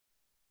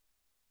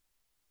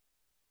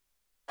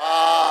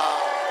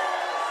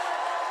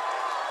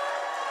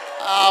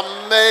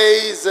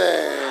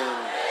Amazing.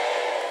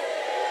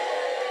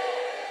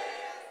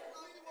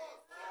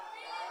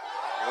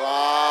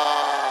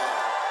 Wow.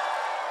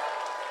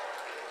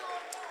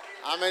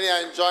 How many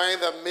are enjoying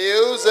the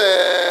music?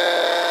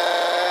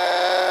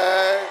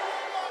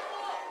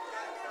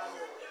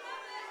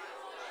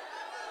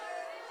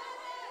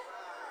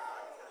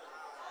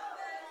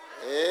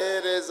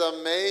 It is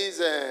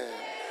amazing.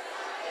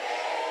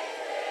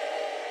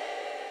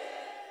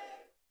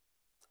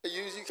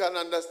 You can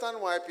understand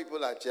why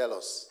people are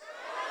jealous.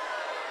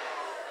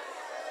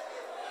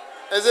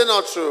 Is it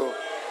not true?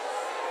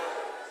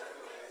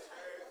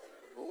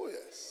 Oh,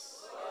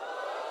 yes.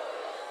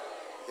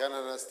 You can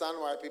understand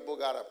why people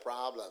got a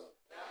problem.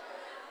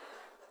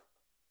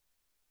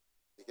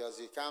 Because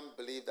you can't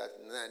believe that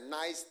a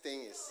nice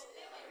thing is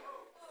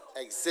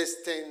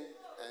existing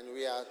and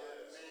we are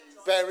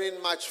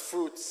bearing much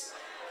fruit,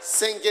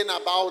 singing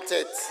about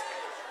it,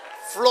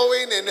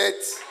 flowing in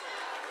it,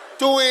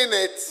 doing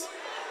it.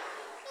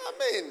 I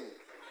mean,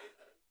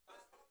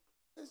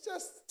 it's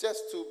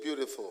just too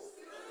beautiful.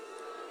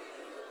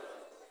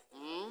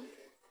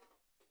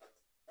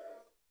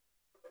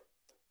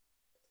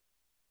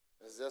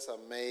 It's just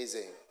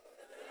amazing.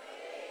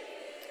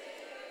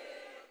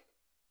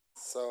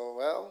 So,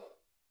 well,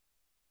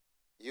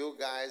 you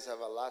guys have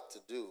a lot to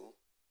do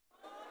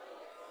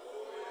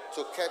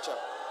to catch up.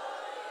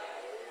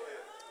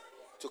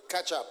 To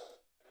catch up.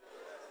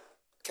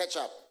 Catch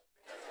up.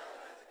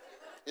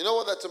 You know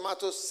what the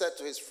tomato said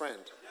to his friend?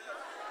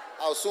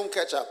 I'll soon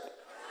catch up.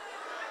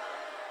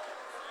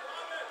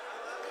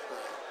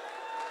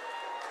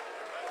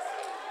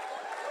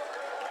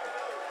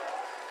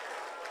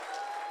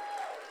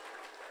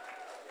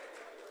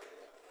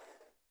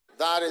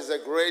 That is a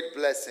great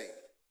blessing.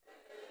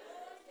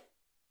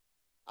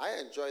 I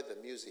enjoy the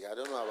music. I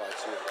don't know about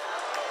you.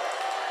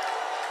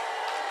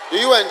 Do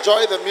you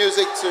enjoy the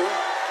music too?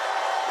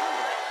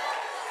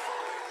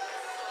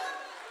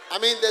 I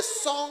mean, the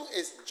song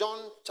is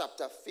John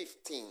chapter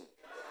 15.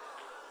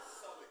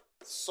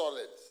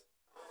 Solid.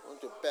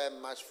 Want to bear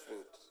much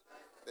fruit.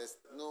 There's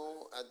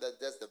no other.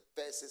 There's the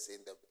verses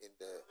in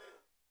the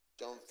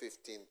John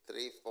 15,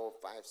 3, 4,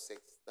 5,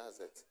 6. That's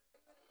it.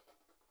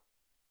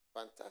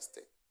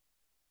 Fantastic.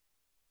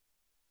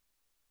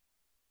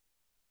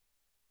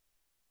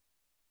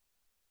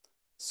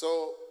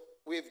 So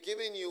we've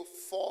given you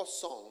 4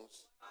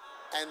 songs,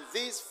 and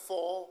these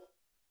 4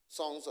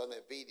 songs on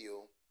the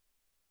video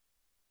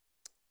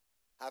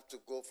have to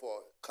go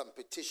for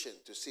competition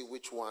to see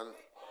which one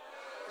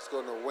is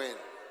going to win,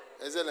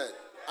 isn't it?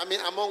 I mean,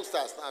 amongst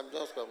us, I'm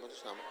just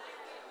competition.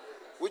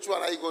 Which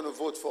one are you going to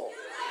vote for?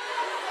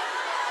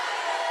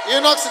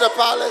 You knocks in the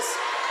palace.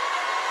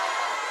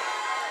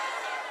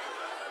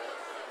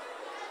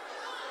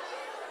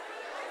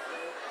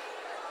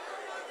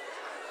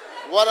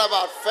 What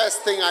about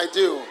first thing I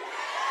do?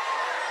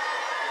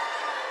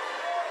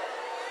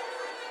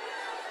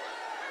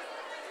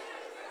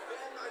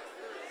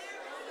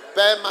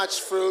 Bear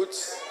much fruit.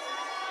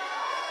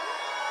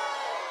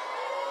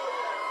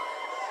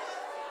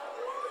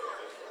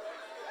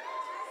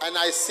 And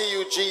I see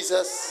you,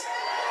 Jesus.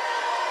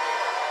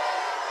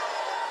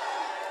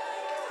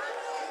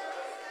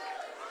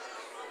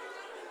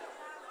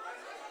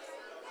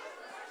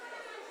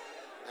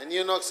 And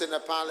eunuchs in the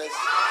palace.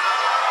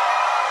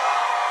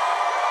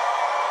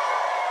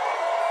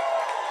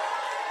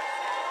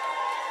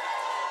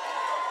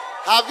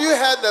 Have you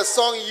heard the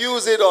song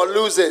Use It or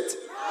Lose It?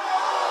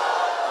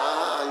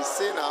 You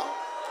see now.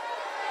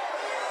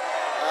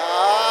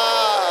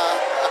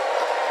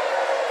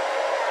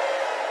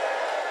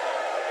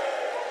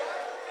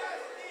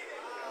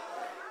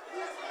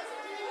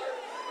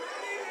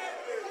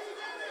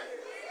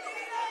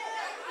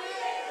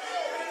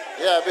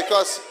 Yeah,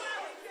 because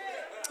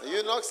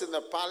Eunuchs in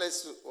the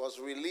Palace was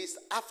released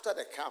after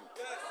the camp.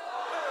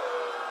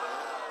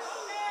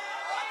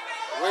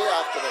 Way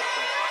after the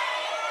camp.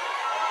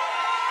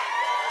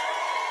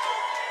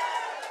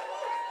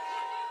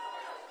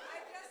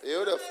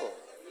 Beautiful.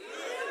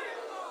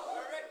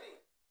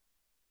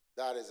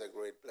 That is a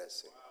great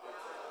blessing.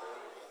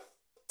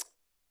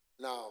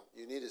 Now,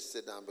 you need to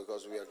sit down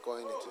because we are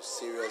going into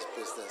serious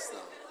business now.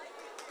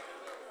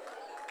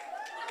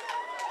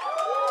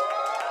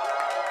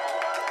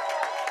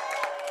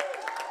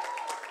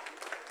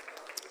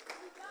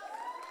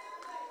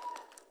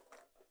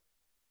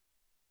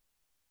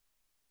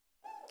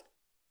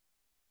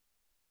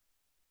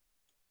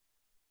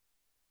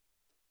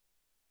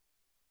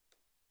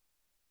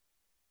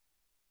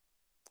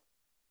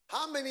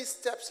 How many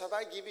steps have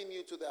I given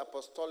you to the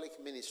apostolic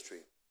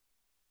ministry?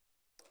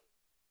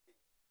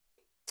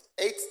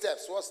 8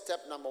 steps. What's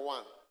step number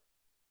 1?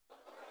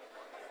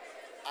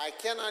 I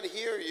cannot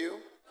hear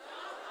you.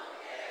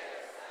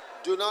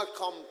 Do not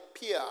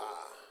compare.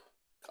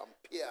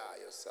 Compare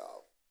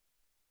yourself.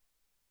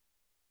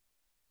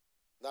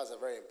 That's a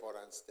very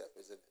important step,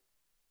 isn't it?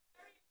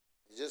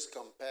 You just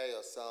compare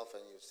yourself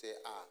and you say,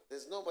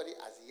 there's nobody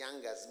as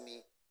young as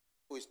me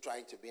who is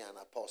trying to be an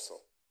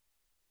apostle.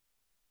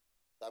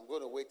 I'm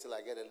going to wait till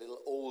I get a little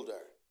older.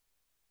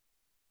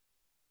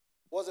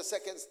 What's the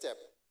second step?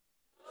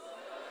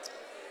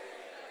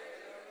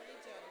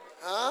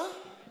 Huh?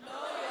 Know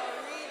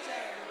your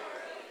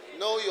region.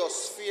 Know your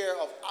sphere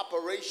of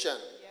operation.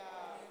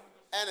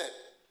 Yeah. And it.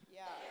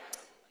 Yeah.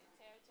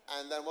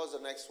 And then what's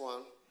the next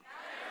one?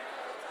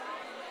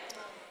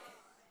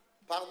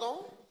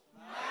 Pardon?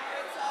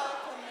 Marital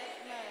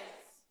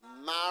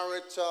commitments.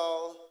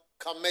 Marital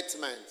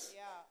commitment.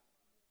 Yeah.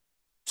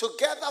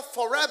 Together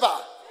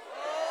forever.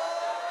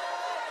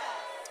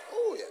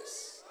 Oh,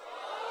 yes.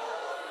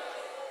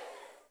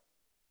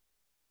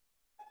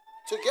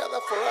 Together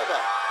forever.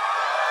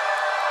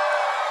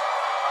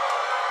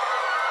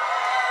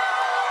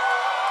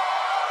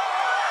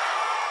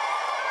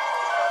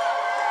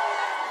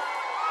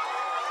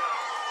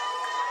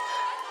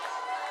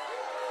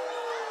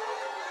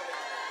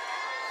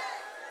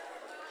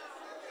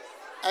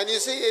 And you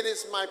see, it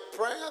is my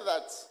prayer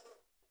that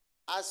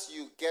as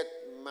you get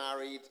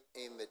married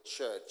in the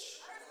church,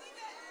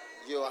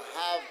 you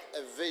have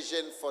a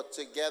vision for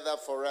together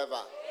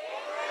forever.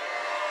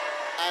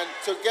 And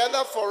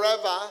together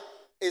forever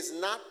is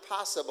not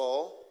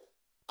possible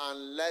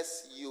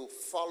unless you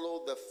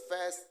follow the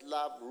first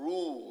love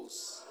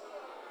rules.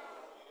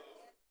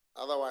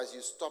 Otherwise,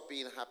 you stop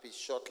being happy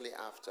shortly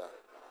after.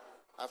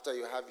 After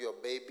you have your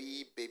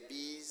babies,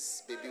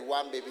 baby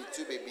 1, baby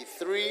 2, baby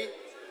 3,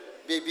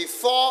 baby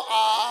 4.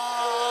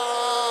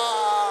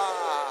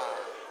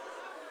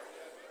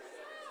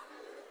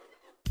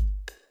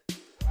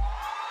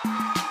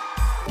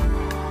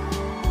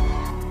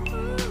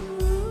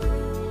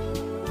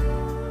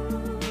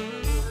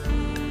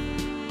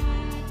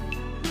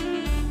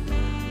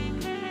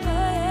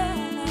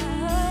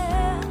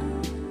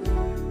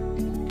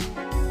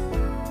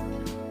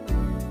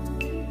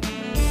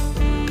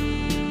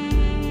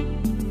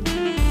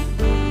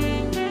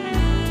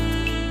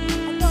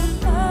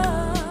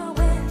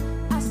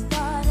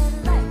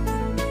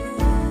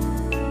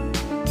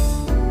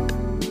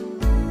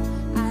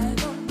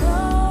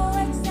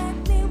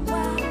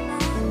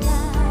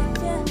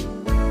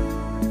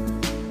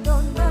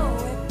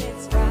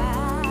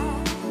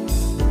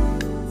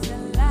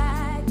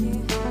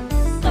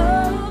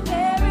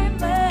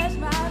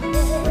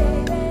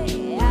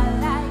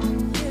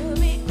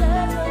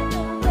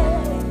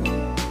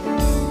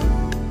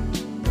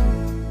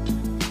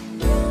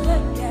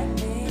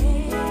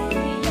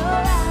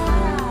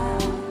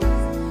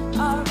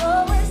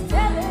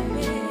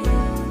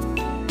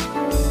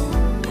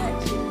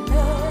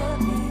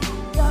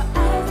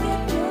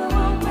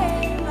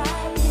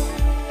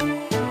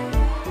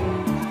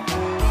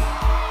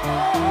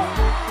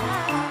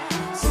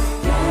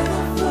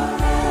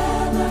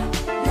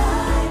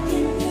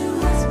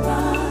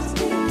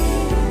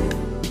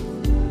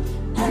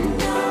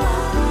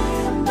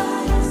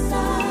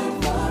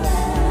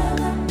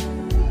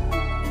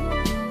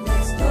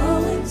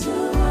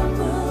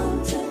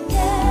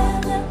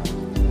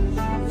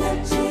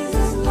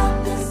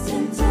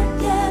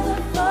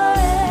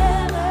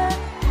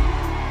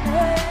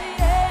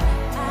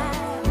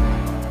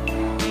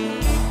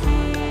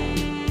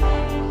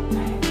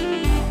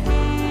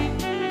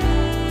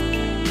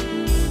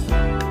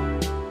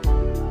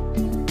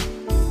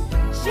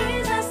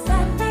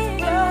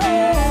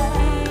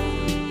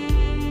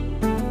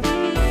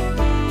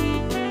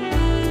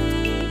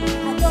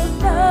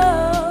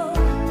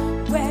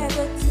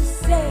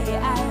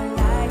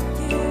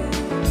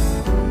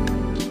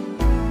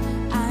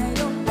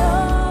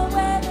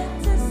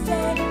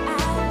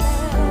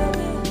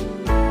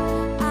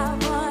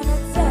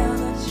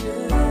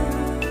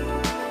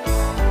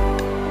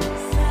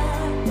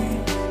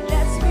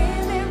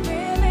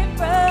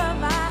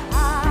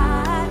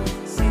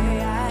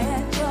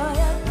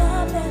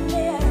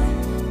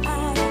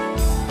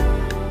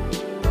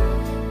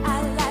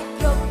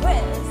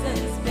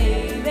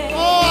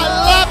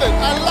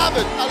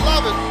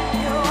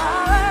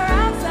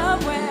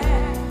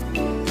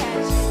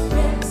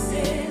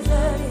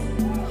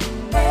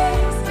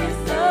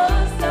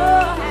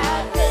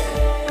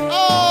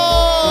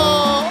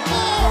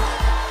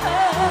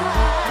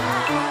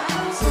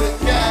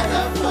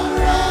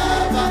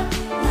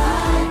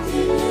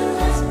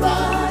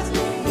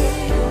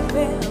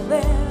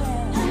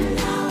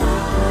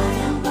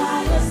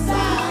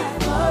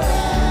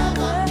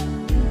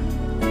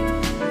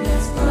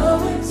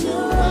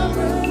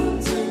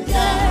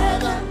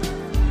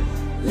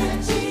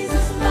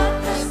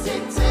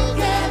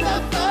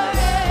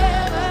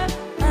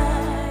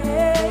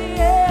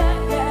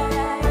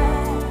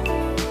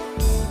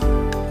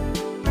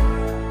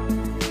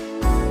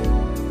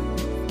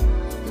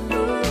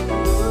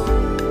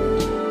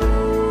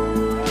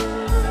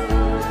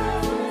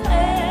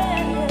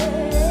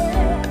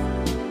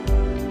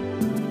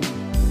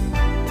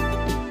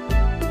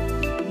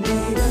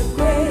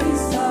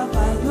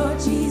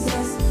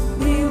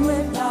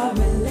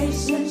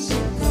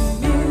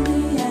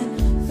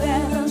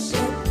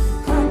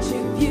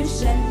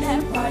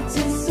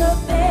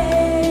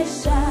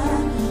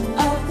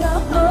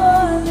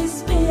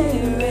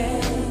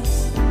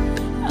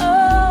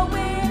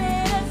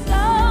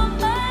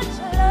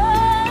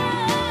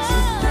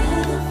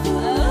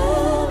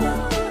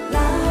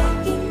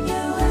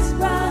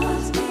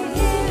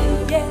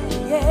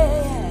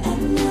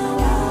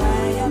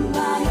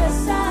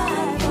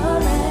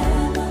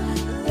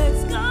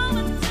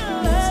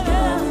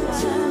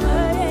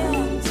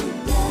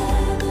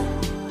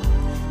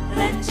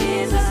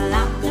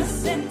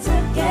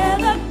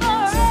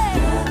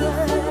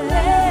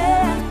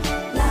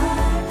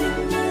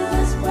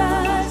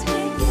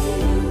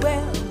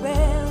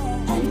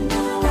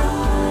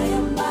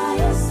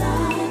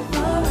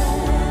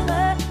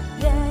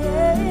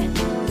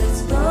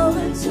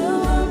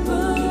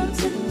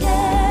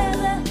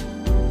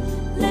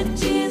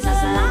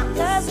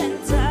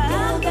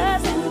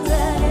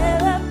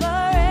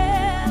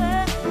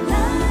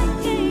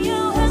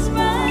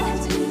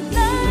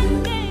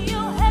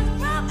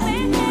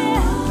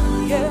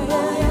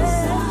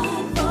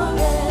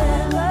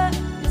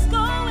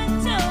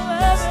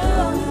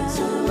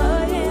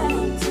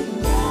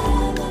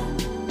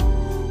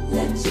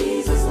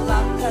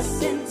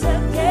 us in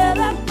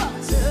together,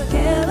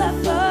 together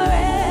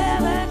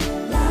forever,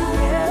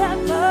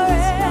 together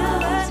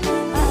forever.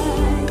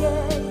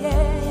 Yeah,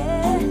 yeah,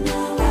 yeah.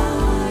 Now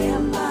I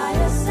am by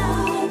your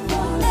side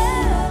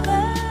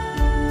forever.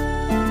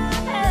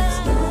 Let's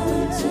go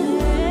into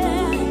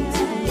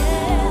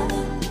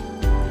together.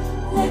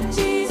 Let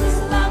Jesus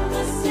lock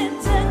us in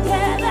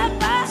together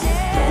forever.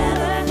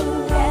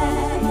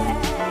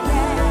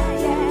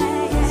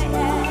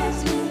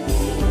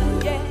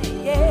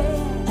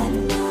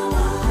 And now I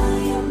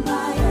am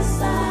by your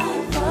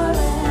side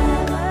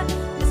forever.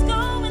 Let's go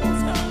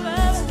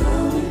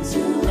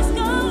into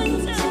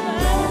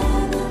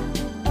together.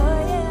 Oh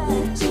yeah.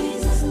 Let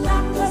Jesus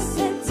lock us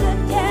in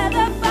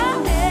together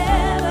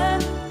forever.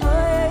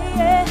 Oh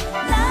yeah.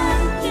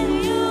 Life in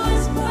you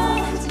is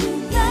bright.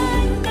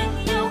 Life in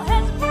you has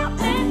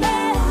broken.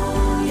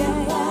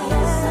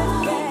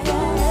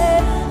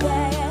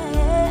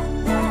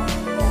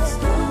 Let's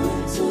go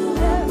into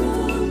the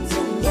room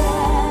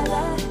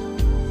together.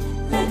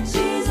 Let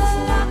Jesus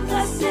lock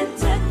us in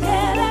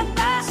together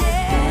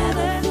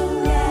forever.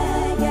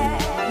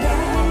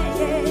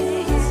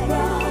 He's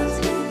brought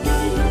me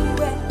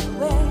anywhere.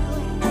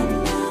 And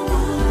now I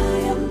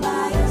am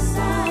by your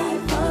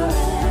side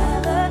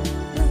forever.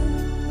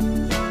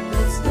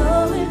 Let's go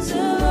into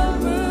a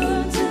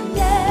room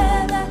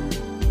together.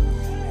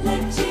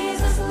 Let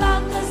Jesus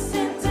lock us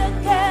in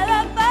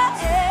together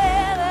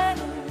forever.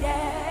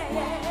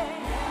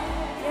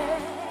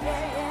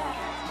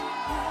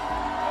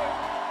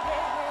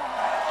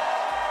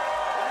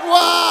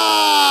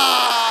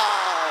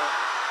 Wow!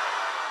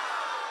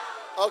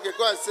 Okay,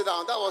 go and sit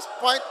down. That was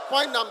point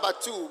number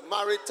 2,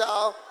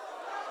 marital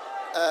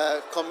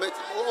commitment.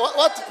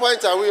 What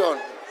point are we on?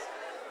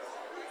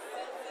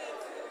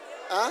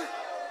 Huh?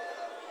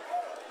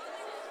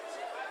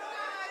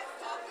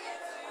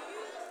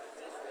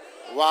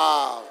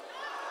 Wow.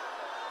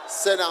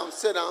 Sit down,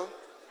 sit down.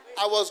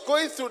 I was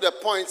going through the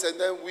points and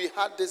then we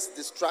had this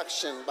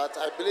distraction, but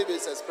I believe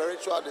it's a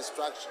spiritual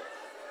distraction.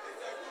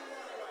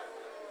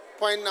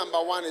 Point number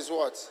 1 is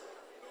what?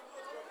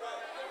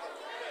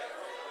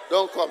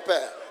 Don't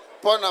compare.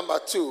 Point number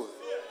 2.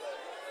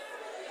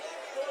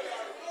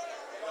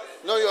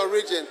 Know your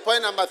origin.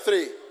 Point number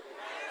 3.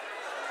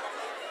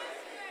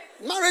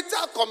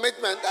 Marital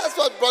commitment. That's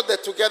what brought them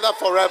together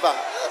forever.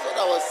 That's what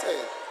I was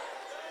saying.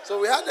 So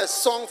we had a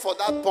song for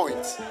that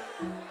point.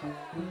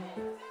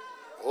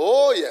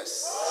 Oh,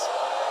 yes.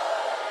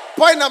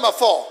 Point number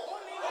 4.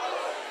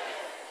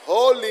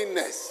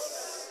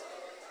 Holiness.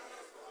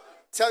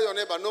 Tell your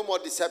neighbor, no more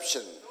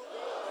deception.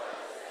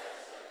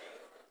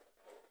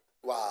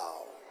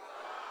 Wow.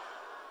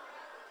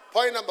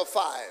 Point number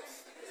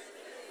 5.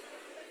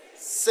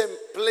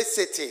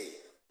 Simplicity.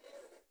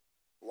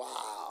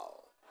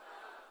 Wow.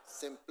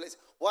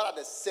 Simplicity. What are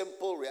the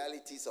simple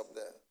realities of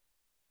the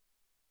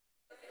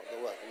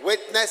word?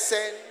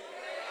 Witnessing,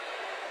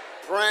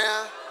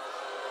 prayer,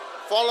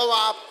 follow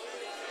up,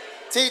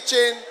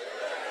 teaching,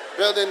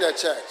 building the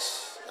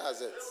church. That's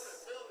it.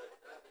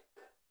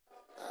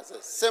 That's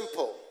it.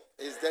 Simple.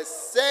 It's the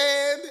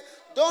same.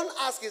 Don't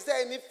ask, is there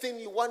anything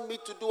you want me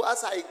to do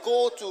as I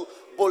go to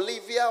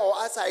Bolivia or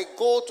as I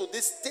go to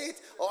this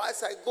state or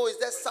as I go? Is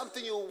there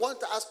something you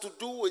want us to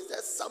do? Is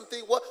there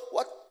something? What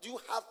do you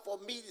have for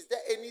me? Is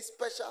there any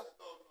special?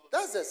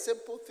 That's a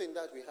simple thing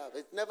that we have.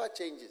 It never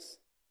changes.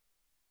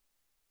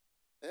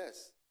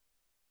 Yes.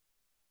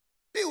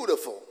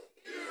 Beautiful.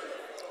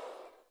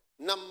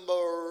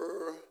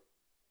 Number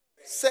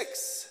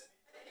 6.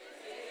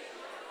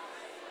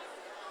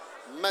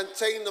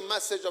 Maintain the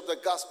message of the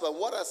gospel.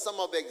 What are some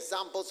of the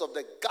examples of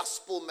the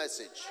gospel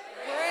message?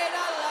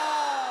 Greater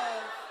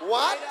love.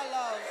 What? Greater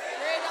love.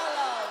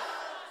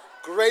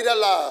 Greater love. Greater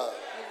love.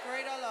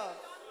 Greater love.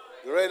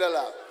 Greater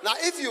love. Now,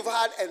 if you've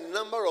had a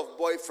number of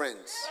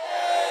boyfriends,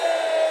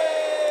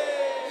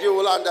 you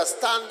will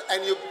understand,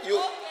 and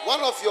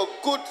one of your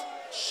good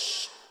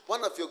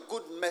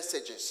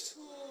messages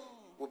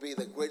will be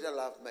the greater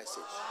love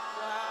message.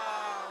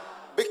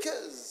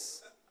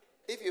 Because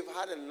if you've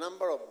had a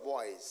number of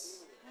boys,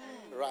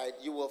 right,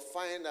 you will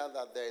find out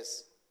that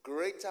there's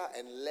greater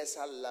and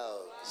lesser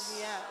loves.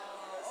 Yeah.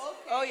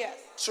 Okay. Oh, yes.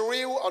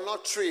 True or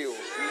not true?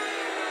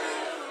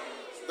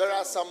 There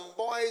are some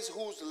boys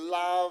whose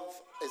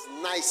love is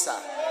nicer.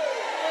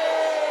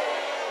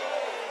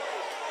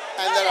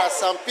 And there are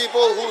some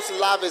people whose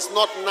love is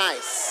not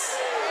nice.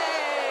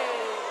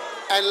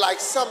 And like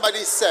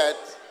somebody said,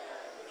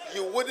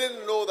 you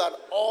wouldn't know that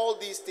all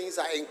these things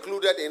are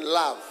included in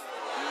love.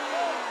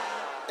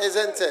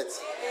 Isn't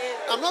it?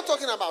 I'm not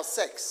talking about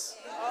sex.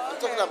 I'm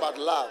talking about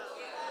love.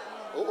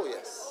 Oh,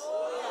 yes.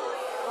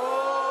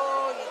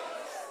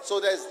 So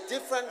there's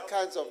different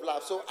kinds of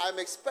love. So I'm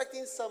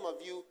expecting some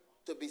of you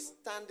to be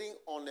standing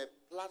on a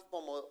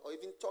platform or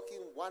even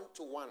talking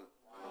one-to-one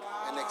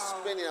and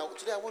explaining.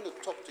 Today I want to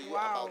talk to you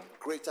about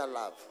greater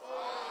love.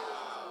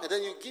 And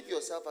then you give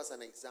yourself as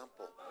an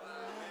example.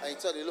 And you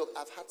tell you, look,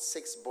 I've had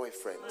 6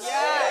 boyfriends.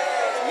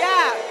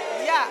 Yeah.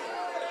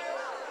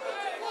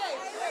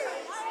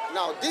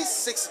 Now, these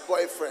 6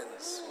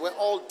 boyfriends were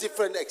all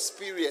different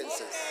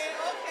experiences.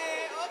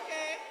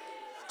 Okay.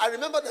 I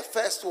remember the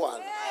first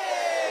one.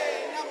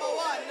 Number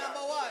one.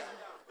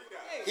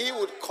 He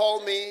would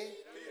call me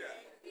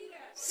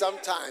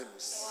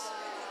sometimes.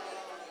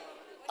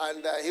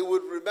 And he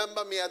would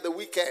remember me at the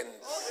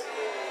weekends.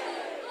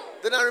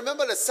 Then I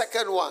remember the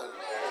second one.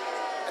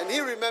 And he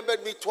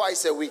remembered me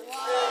twice a week.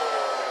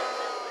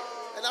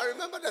 And I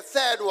remember the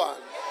third one.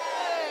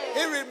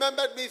 He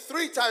remembered me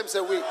 3 times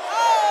a week.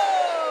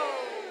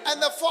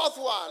 And the fourth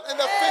one. And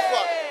the fifth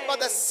one. But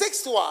the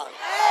 6th one.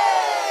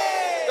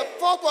 The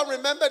 4th one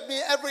remembered me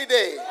every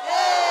day.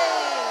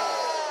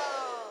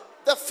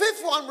 The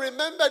 5th one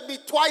remembered me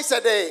twice a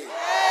day.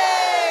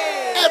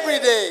 Every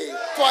day.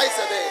 Twice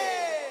a day.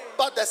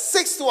 But the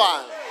 6th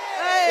one,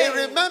 he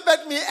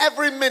remembered me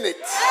every minute.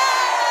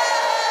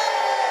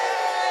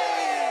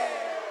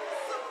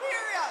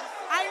 Superior.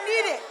 I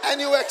need it.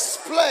 And you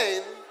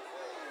explain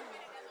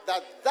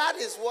that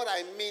is what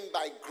I mean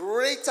by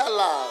greater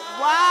love.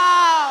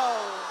 Wow.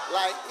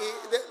 Like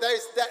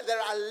there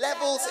are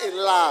levels in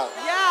love.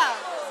 Yeah.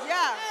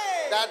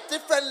 There are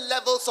different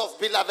levels of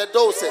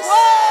belovedoses.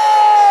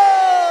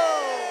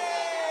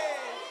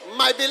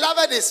 My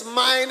beloved is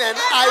mine and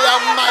I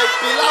am my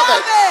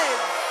beloved.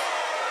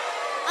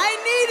 I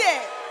need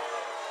it.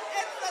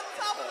 It's the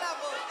top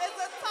level.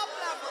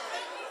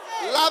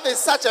 Love is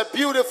such a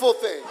beautiful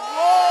thing.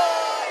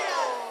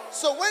 Whoa.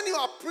 So when you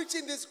are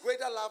preaching this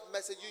greater love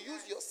message, you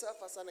use yourself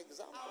as an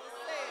example.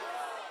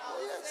 Oh,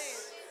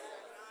 yes.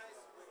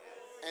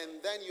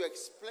 And then you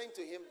explain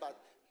to him, but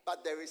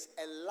there is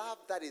a love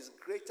that is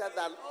greater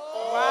than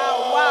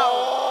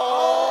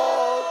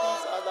all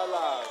these other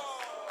loves.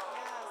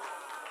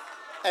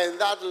 And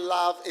that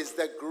love is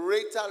the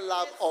greater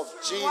love of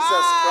Jesus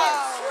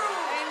Christ.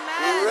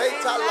 Amen.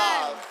 Greater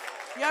love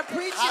You're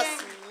preaching.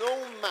 has no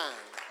man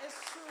It's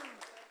true.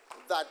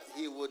 that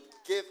he would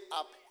give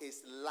up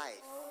his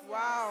life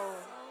Wow.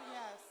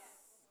 Yes.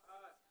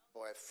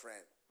 for a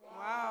friend.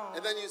 Wow.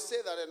 And then you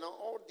say that, and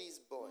all these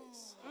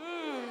boys,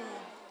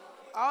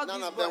 All none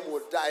these of them boys.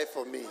 would die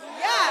for me.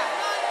 Yeah.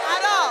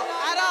 At all.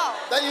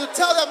 Then you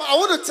tell them, I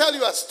want to tell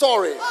you a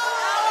story.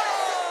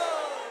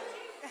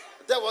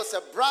 There was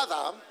a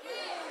brother,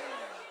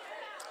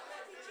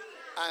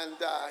 and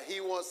he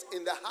was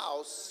in the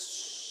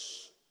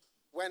house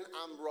when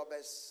armed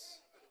robbers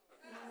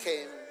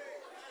came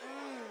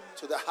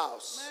to the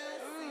house.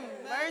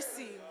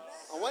 Mercy.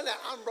 And when the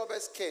armed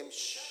robbers came,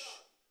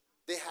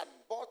 they had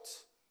bought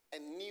a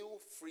new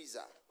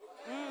freezer.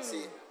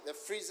 See, the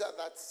freezer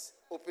that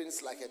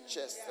opens like a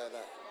chest.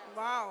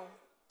 Wow.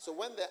 So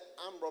when the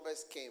armed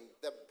robbers came,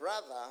 the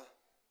brother,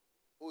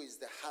 who is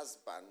the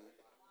husband,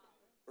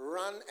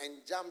 ran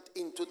and jumped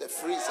into the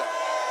freezer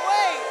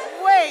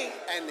Wait.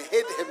 and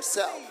hid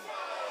himself.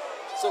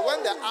 So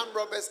when the armed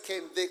robbers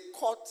came, they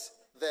caught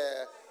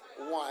the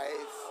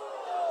wife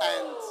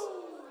and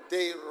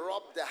they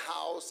robbed the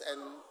house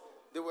and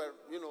they were,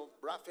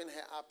 roughing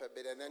her up a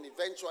bit. And then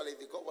eventually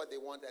they got what they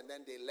wanted and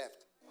then they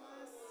left.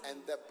 And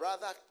the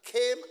brother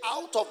came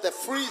out of the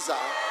freezer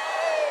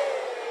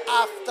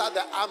after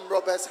the armed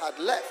robbers had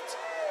left.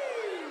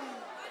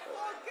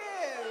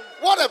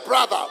 What a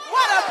brother.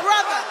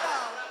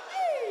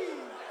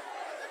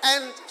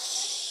 And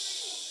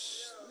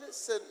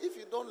listen, if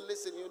you don't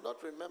listen, you'll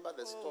not remember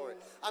the story.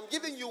 I'm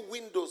giving you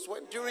windows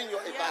during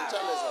your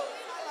evangelism.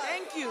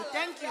 Thank you.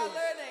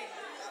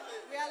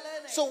 We are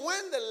learning. So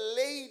when the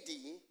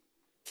lady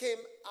came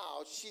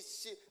out, she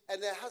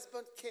and her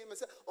husband came and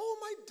said, "Oh,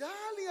 my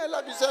darling, I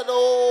love you." She said,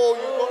 "Oh,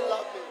 you don't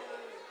love me.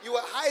 You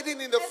were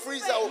hiding in the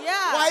freezer. fake.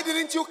 Yeah. Why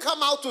didn't you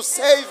come out to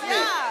save me?"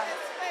 Yeah.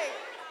 It's fake.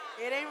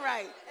 It ain't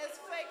right. It's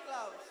fake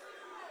love.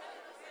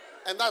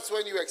 And that's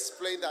when you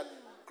explain that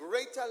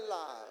greater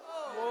love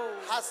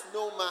has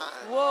no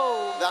man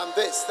than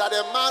this, that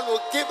a man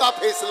will give up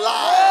his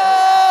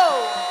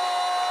life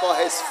for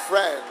his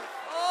friend.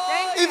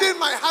 Thank you. Even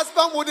my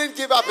husband wouldn't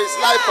give up his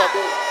life for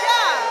me.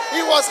 Yeah.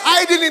 He was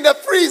hiding in the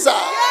freezer.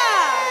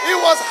 Yeah. He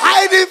was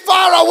hiding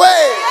far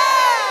away.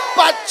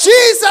 But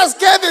Jesus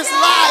gave his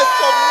life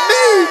for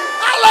me.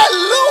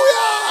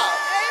 Hallelujah.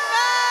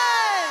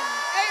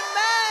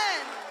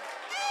 Amen.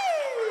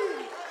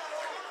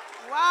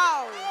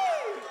 Wow.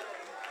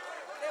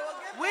 They will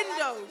give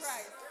Windows.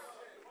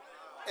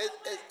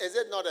 Is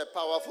it not a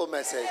powerful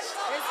message? It's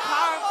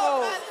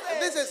powerful. And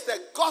this is the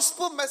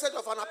gospel message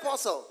of an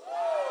apostle.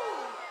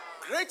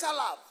 Greater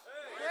love.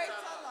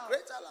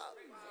 Greater love.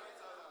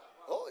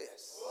 Oh,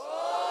 yes.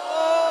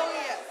 Oh,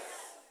 yes.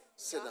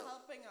 Sit down.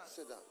 helping us.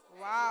 Sit down.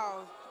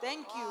 Wow.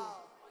 Thank you.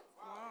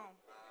 Wow.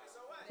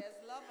 There's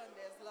love and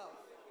there's love.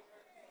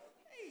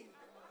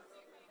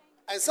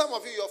 And some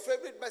of you, your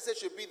favorite message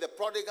should be the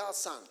prodigal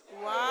son.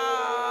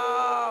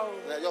 Wow.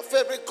 Your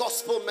favorite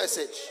gospel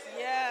message.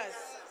 Yes.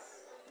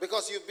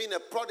 Because you've been a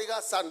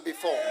prodigal son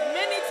before.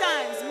 Many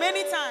times.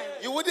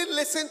 You wouldn't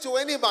listen to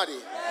anybody.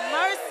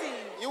 Mercy.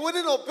 You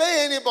wouldn't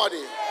obey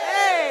anybody.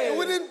 Hey. You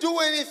wouldn't do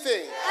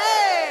anything.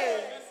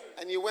 Hey.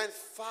 And you went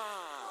far.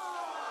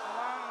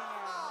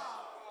 Wow.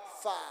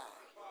 Far.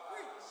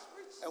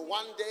 And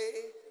one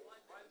day,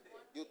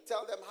 You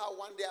tell them how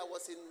one day I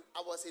was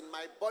in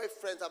my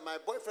boyfriend, and my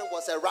boyfriend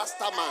was a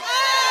Rasta man.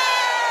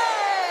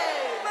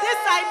 This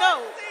I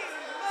know.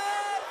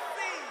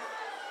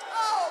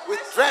 With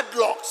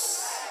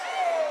dreadlocks.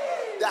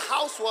 The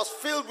house was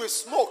filled with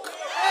smoke.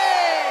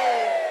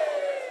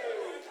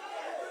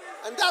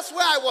 And that's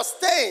where I was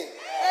staying.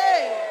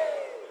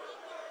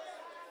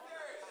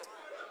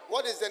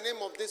 What is the name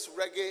of this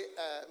reggae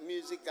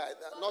music guy?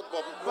 Not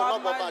Bob,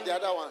 the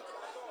other one.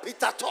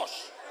 Peter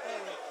Tosh.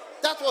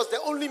 That was the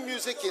only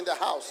music in the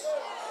house.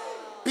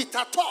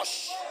 Peter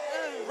Tosh.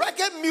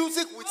 Reggae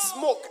music with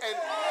smoke and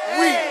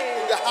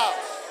weed in the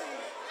house.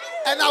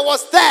 And I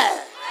was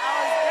there.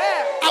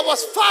 I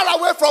was far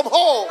away from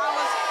home.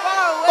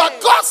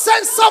 But God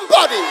sent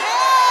somebody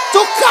to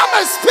come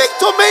and speak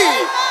to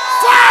me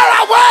far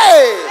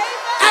away.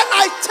 And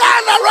I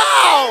turned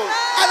around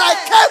and I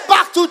came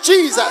back to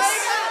Jesus.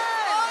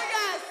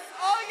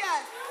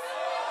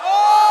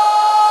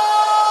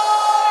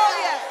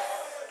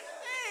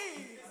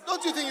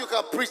 Don't you think you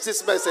can preach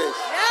this message?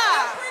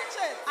 Yeah.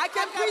 I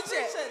can preach it.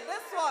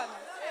 This one.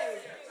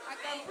 I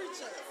can preach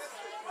it.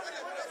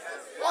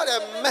 What a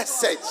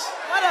message.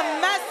 What a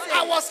message.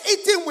 I was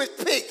eating with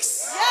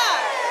pigs. Yeah.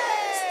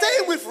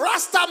 Staying with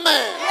Rasta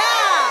men.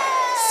 Yeah.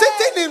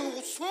 Sitting in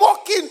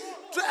smoking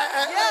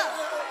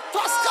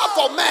Tosca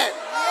for men.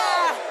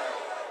 Yeah.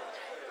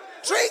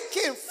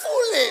 Drinking,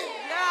 fooling.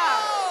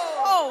 Yeah.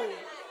 Oh.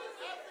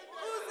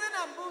 Boozing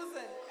and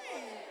boozing.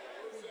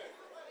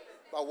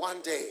 But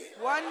one day,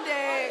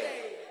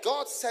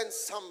 God sent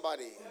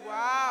somebody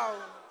Wow.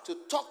 to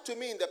talk to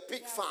me in the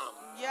pig farm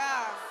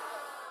Yeah.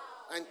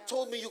 and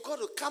told me, you got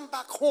to come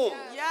back home.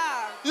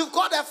 Yeah. You've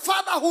got a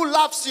father who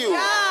loves you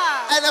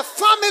Yeah. and a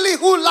family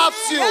who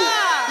loves you.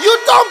 Yeah. You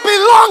don't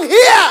belong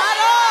here. At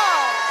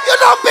all. You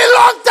don't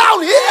belong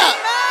down here.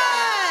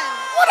 Amen.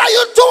 What are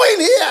you doing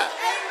here?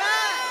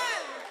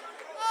 Amen.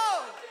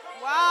 Oh.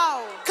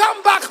 Wow.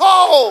 Come back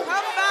home.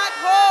 Come back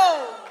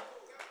home.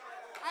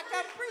 I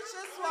can preach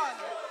this one.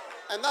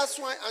 And that's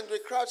why Andre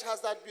Crouch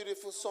has that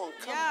beautiful song.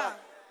 Come Yeah. back.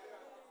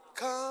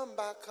 Come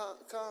back,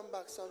 come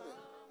back, something.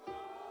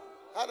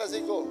 How does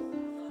it go?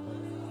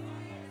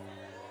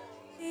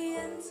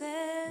 And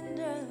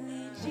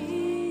tenderly,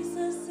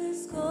 Jesus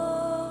is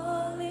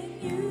calling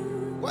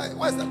you.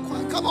 Where's the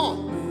choir? Come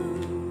on.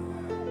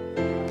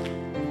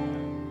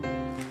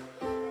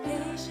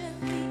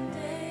 Patiently,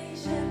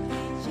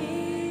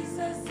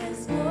 Jesus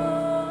is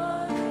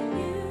calling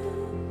you.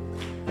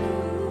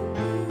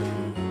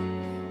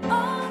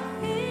 All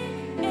he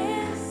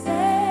is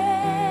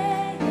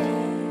saying.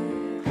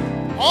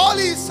 All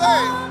he's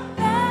saying.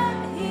 That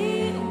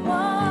he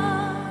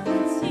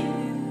wants you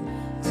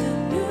to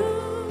do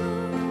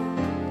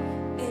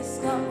is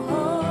come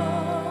home,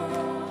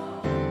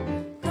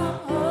 come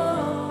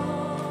home,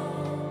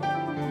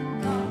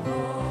 come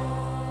home.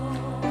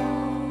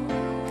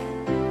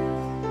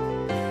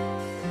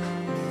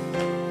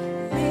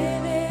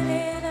 Living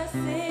in a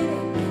city,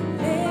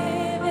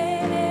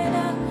 living in a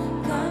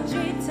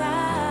country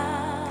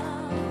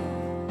town.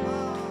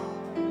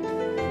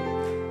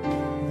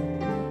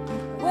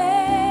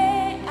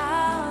 Way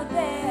out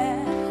there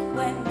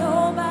when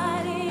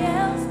nobody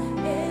else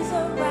is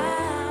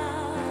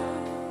around.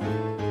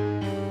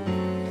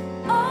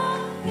 All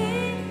he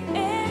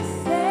is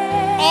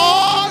saying,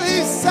 All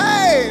he's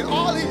saying.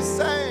 All he's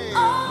saying.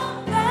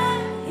 all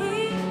that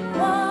he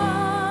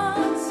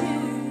wants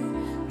you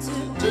to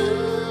Do.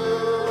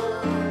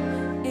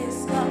 is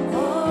come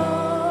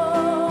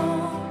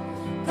home,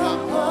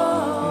 come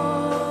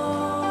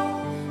home,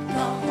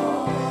 come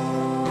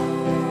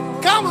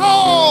home. Come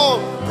home.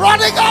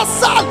 Prodigal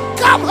son,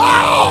 come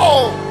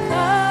home. Come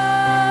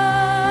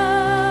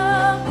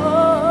home,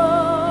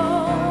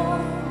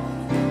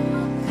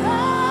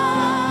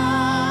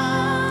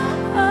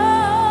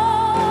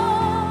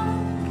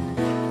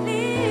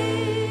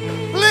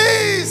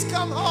 Please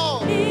come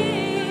home.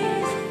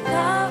 please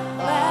come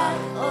back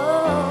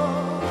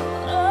home.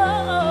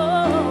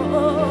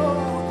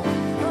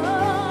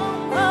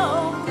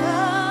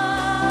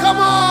 Come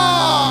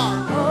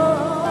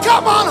on.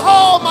 Come on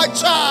home, my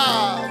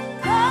child.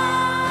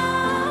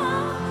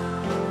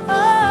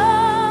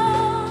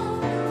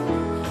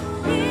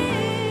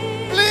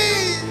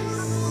 Please.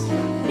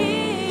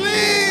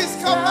 Please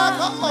come back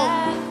home.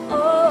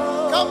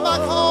 Come back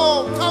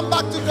home. Come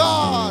back to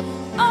God.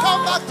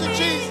 Come back to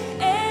Jesus.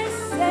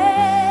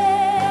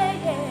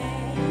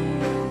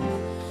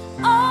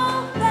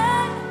 All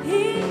that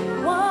he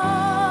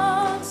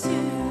wants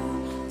you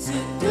to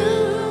do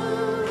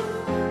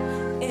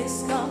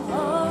is come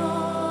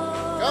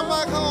home. Come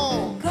back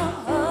home. Come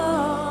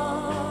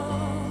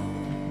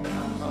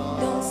home.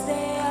 Don't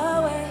stay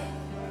away.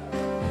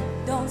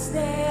 Don't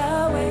stay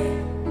away.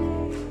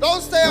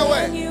 Don't stay When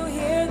away. you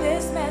hear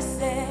this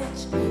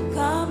message,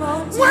 come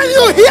on. When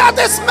you hear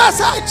this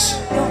message,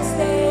 Don't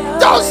stay away.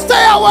 don't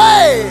stay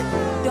away.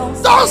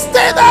 Don't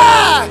stay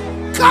there.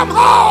 Come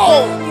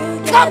home.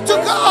 Come to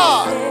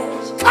God.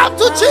 Come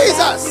to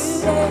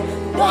Jesus.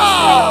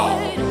 Wow.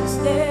 Don't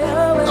stay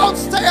away. Don't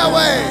stay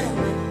away.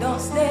 Don't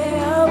stay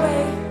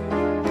away.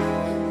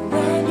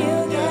 When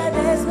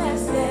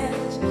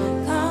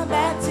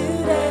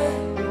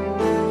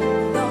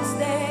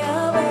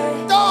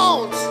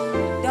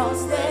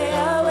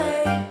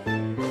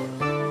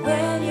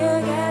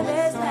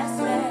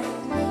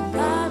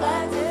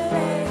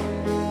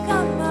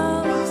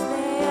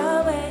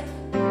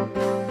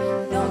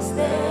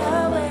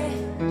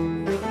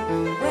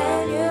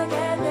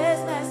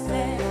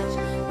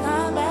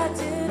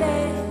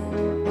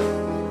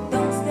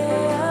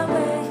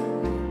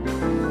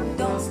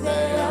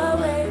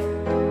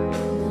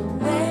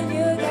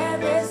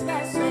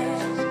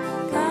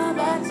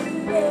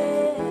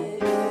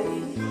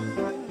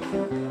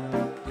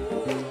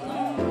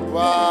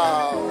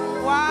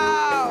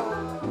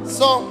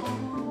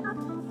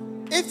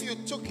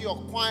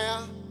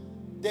choir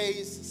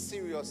days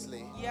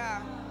seriously.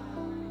 Yeah.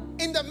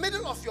 In the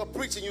middle of your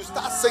preaching, you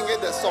start singing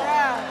the song.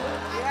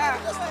 Yeah.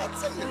 Just start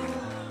singing.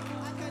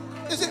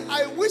 You see,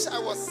 I wish I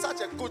was such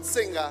a good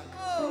singer.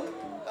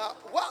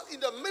 Well, in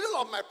the middle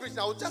of my preaching,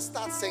 I would just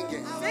start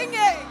singing. Sing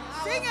it.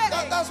 Sing it.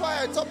 That's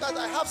why I thought that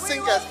I have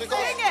singers, because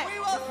Sing it. We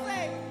will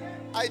sing.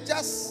 I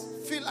just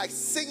feel like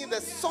singing. The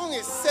song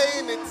is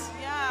saying it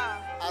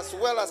Yeah. as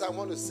well as I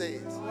want to say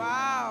it.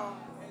 Wow.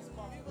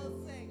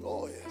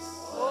 Oh,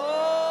 yes.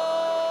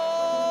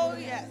 Oh,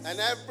 yes. And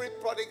every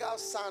prodigal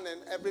son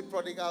and every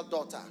prodigal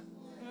daughter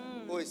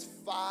who is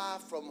far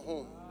from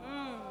home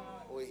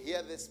will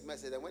hear this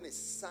message, and when it's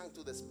sung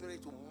to the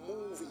Spirit, to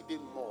move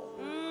even more.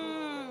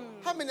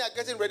 How many are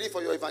getting ready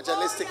for your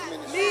evangelistic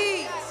ministry?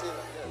 Me. Yes.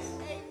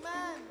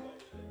 Amen.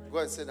 Go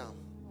and sit down.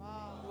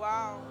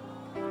 Wow.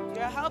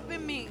 You're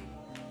helping me.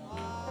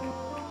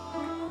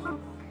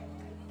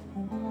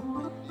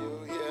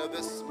 You hear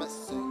this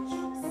message?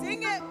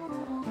 Sing it.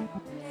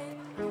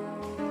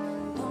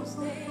 Don't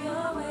stay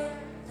away,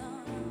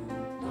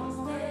 don't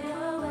stay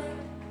away.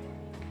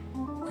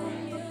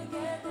 When you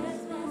get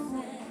this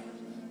message,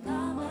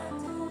 come on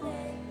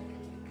today.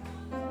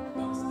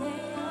 Don't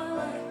stay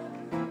away,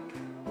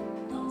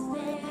 don't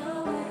stay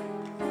away.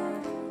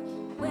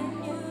 When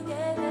you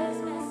get this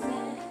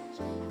message,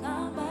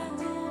 come on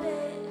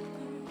today.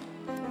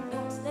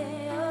 Don't stay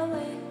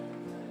away,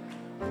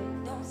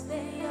 don't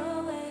stay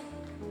away.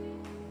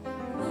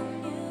 When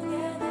you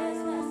get this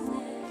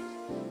message,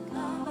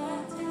 come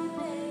on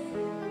today.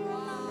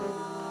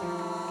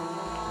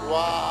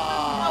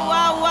 Wow.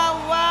 Wow, wow,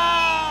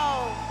 wow.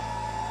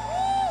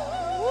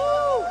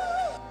 Woo.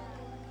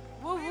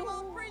 Woo, We woo.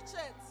 will preach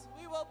it.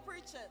 We will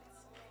preach it.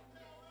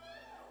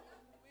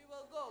 We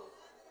will go.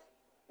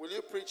 Will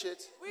you preach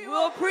it? We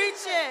We'll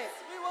preach it.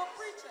 We will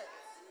preach it.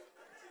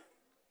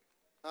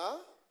 Huh?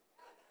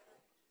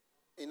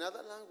 In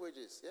other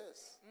languages,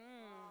 yes.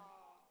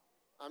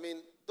 I mean,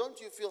 don't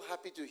you feel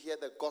happy to hear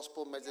the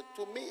gospel message?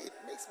 To me, it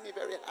makes me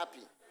very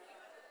happy.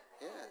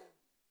 Yeah.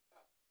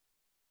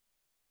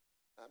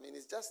 I mean,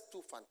 it's just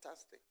too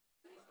fantastic.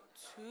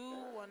 Too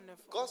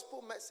wonderful.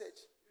 Gospel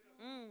message.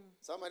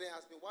 Somebody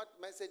asked me, what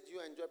message do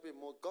you enjoy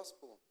more?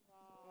 Gospel.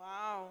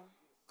 Wow.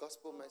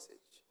 Gospel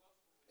message.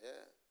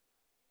 Yeah.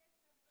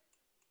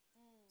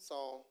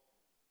 So,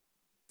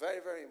 very,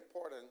 very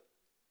important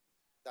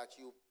that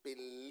you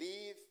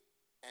believe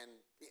and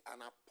be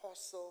an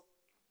apostle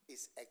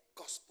is a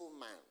gospel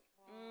man.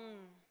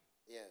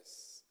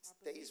 Yes.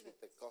 Stays with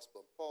the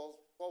gospel. Paul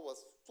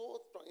was so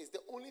strong. It's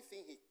the only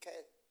thing he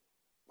cared.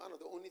 One of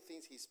the only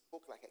things he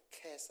spoke like a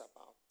curse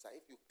about. So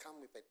if you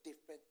come with a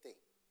different thing,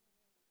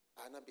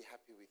 I'll not be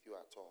happy with you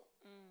at all.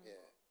 Yeah.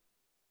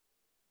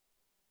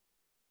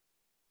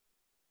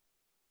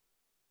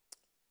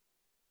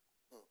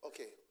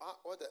 Okay.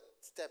 What are the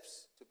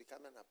steps to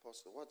become an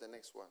apostle? What's the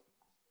next one?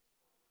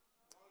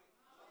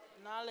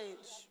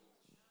 Knowledge.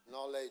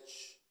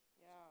 Knowledge.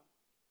 Yeah.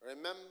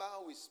 Remember,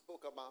 we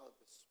spoke about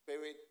the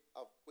spirit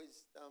of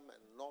wisdom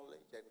and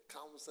knowledge and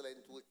counsel, and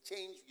it will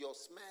change your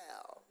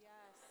smell.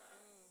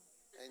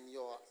 And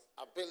your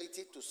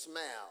ability to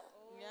smell.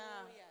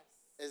 Yeah.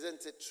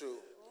 Isn't it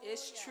true?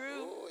 It's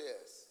true. Oh,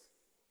 yes.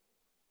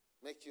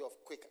 Make you of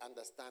quick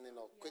understanding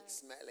or quick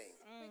smelling.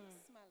 Quick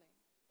smelling.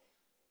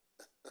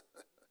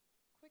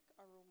 Quick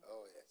aroma.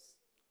 Oh, yes.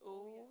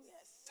 Oh,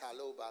 yes.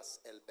 Talobas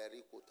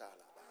elberiku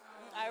talaba.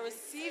 I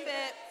receive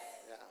it.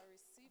 Yeah. I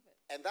receive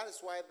it. And that is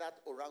why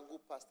that Orangu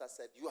pastor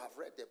said, you have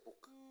read the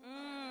book.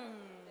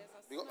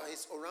 Because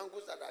his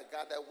Orangus that are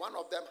gathered, one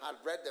of them had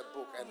read the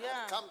book and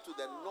Yeah. had come to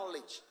the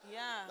knowledge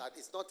Yeah. that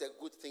it's not a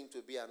good thing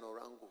to be an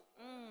Orangu.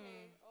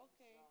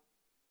 Okay.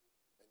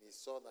 And he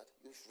saw that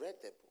you've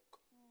read the book.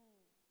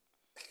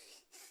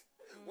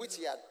 Which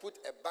he had put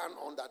a ban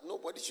on that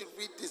nobody should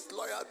read this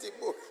loyalty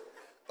book.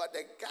 But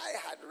the guy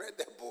had read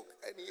the book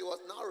and he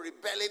was now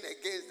rebelling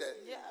against the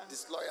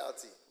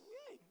disloyalty.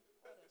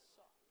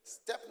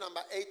 Step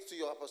number 8 to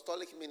your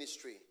apostolic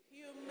ministry.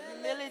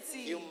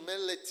 Humility.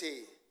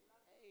 Humility.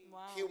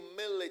 Wow.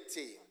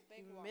 Humility.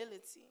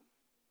 Humility.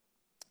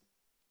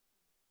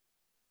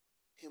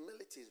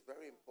 Humility is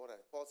very important.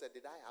 Paul said,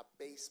 did I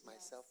abase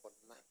myself for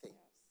nothing?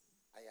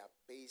 I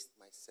abased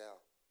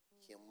myself.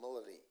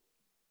 Humility.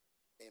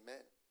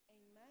 Amen.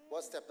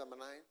 What's step number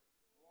 9?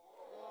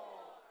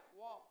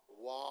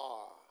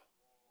 War.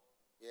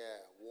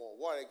 Yeah, war.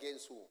 War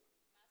against who?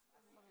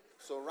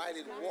 So write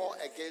it, war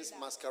against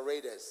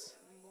masqueraders.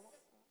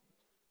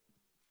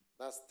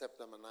 That's step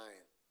number 9.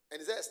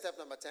 And is there a step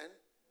number 10?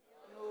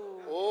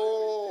 No.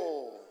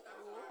 Oh.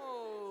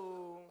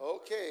 Oh.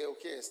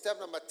 Okay. Step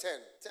number 10.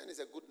 10 is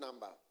a good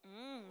number.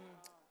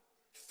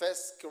 1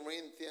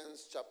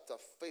 Corinthians chapter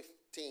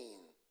 15.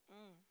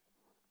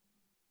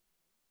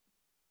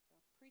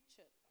 Preach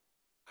it.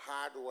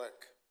 Hard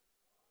work.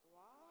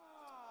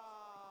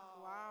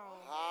 Wow.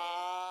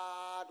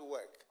 Hard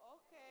work.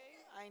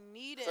 Okay. I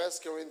need it. 1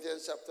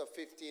 Corinthians chapter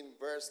 15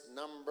 verse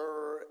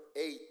number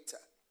 8.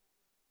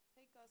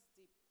 Take us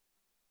deep.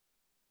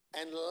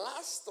 And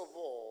last of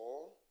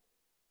all,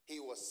 He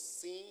was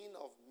seen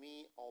of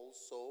me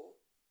also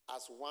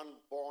as one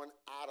born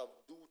out of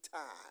due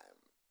time.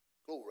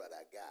 Glory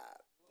to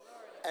God.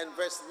 And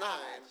verse 9,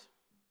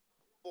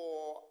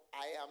 for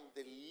I am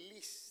the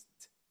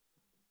least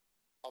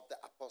of the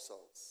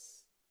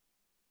apostles,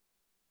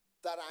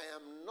 that I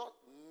am not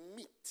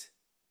meet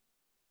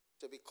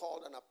to be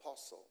called an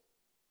apostle,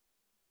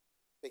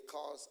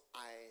 because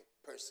I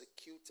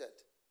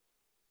persecuted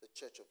the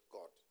church of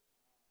God.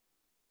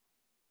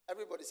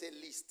 Everybody say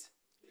least.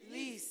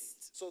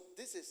 Least. So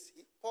this is,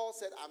 Paul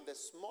said, I'm the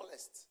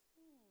smallest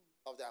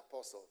of the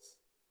apostles.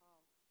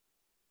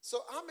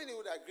 So how many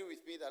would agree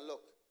with me that,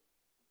 look,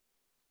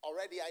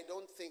 already I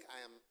don't think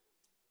I am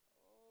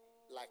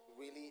like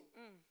really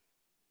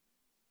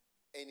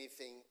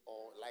anything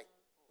or like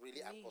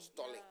really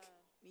apostolic.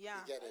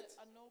 Yeah. You get it?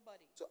 A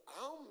nobody. So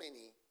how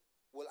many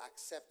will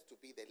accept to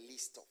be the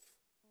least of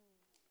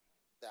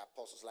the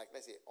apostles? Like,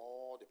 let's say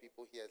all the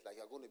people here, like,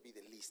 you're going to be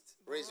the least.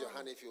 Raise your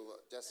hand if you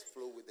just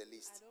flow with the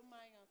least. I don't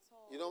mind at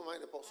all. You don't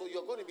mind the Paul. So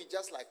you're going to be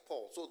just like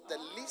Paul. So the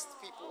least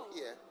people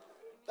here,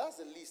 that's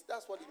the least.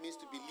 That's what it means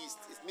to be least.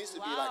 It means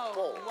to be like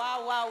Paul.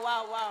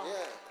 Wow.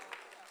 Yeah.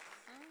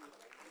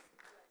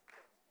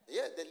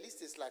 Yeah, the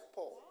least is like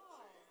Paul.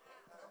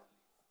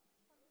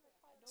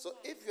 So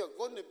if you're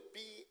going to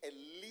be a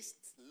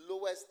least,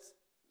 lowest,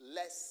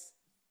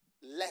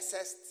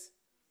 lessest,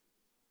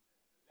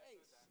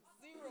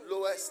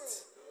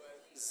 lowest,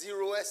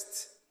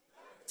 zeroest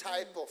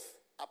type of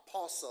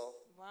apostle,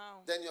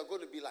 then you're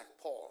going to be like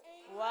Paul.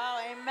 Wow,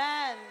 amen.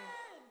 Amen.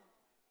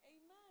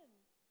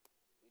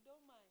 We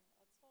don't mind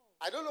at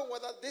all. I don't know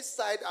whether this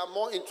side are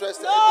more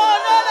interested in No.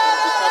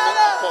 becoming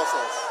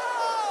apostles.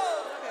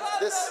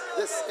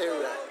 This area.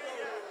 No.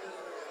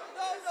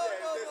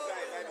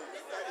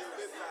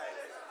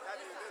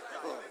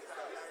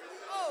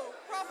 Oh,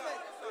 prophet.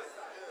 This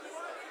side.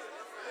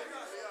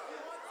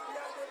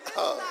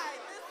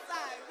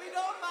 We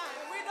don't mind.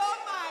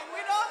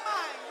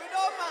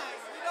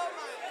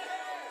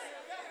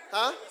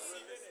 Huh?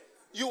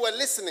 You were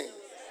listening.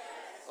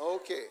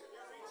 Okay.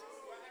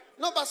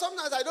 No, but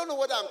sometimes I don't know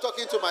whether I'm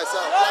talking to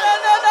myself.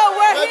 No.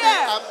 We're Maybe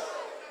here. I'm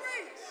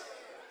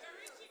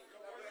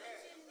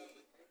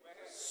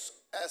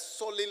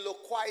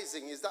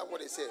soliloquizing. Is that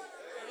what it says?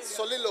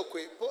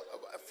 Soliloquy.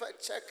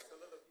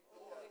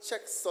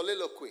 Check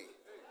soliloquy.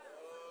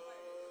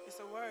 It's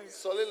a word.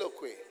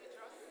 Soliloquy.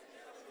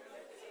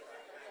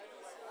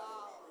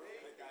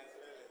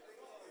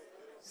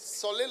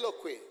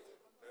 Soliloquy.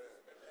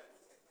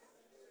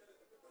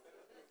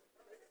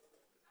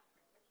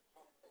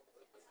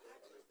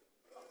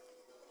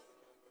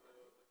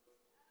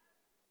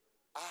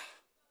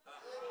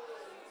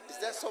 Is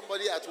there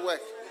somebody at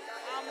work?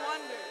 I'm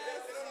wondering.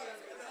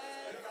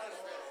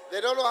 They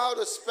don't know how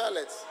to spell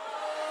it.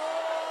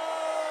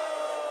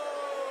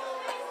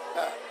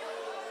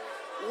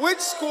 Which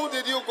school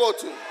did you go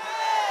to?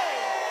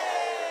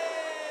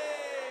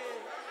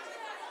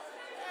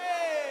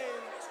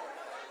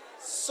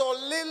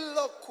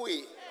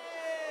 Soliloquy.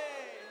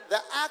 The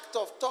act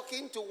of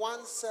talking to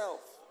oneself.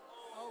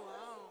 Oh,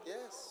 wow.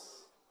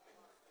 Yes.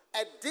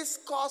 A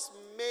discourse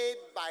made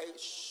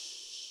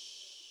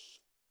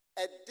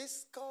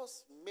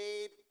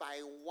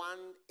by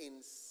one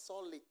in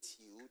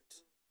solitude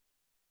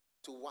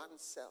to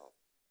oneself.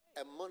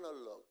 A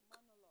monologue.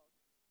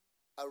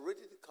 A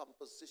written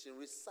composition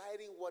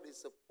reciting what is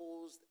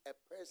supposed a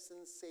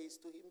person says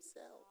to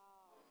himself.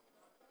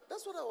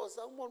 That's what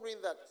I'm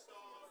wondering, that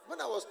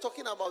when I was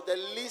talking about the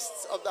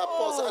lists of the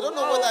apostles, I don't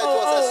know whether it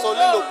was a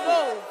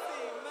soliloquy.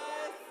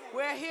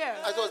 We're here.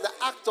 It was the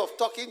act of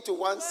talking to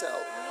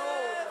oneself.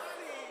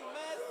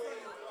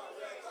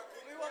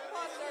 We were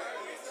pondering.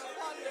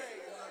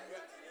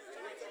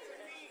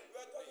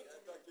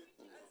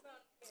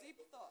 Deep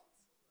thought.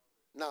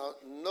 Now,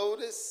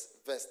 notice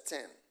verse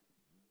 10.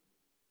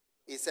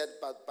 He said,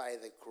 but by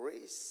the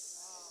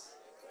grace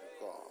of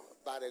God,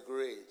 by the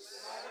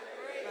grace,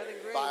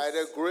 by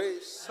the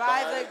grace,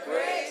 By the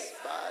grace.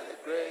 by the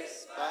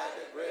grace, by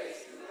the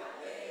grace,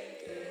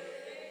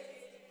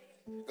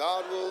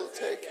 God will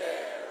take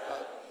care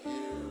of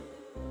you.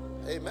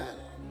 Amen.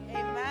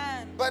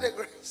 Amen. By the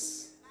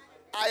grace,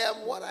 I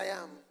am what I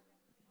am.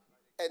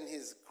 And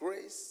his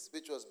grace,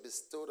 which was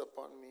bestowed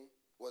upon me,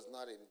 was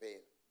not in vain.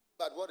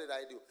 But what did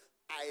I do?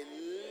 I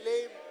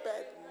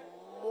labored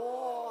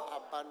more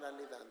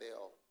abundantly than they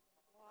all.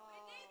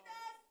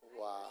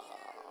 Wow.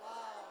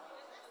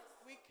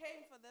 We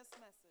came for this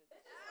message.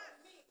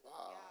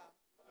 Wow.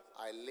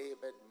 I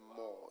labored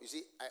more. You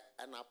see,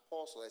 an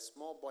apostle, a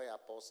small boy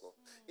apostle.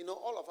 You know,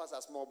 all of us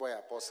are small boy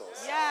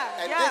apostles.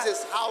 Yeah. And yeah. this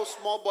is how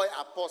small boy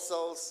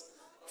apostles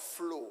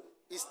flow.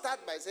 He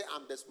starts by saying,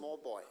 I'm the small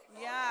boy.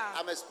 Yeah.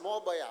 I'm a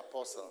small boy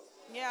apostle.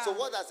 Yeah. So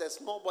what does a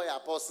small boy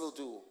apostle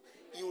do?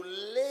 You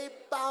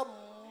labor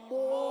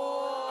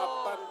more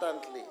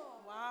abundantly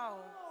Wow.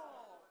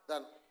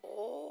 than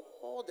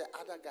all the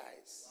other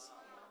guys.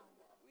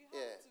 We have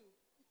Yeah.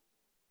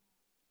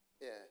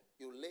 to. Yeah.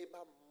 You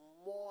labor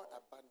more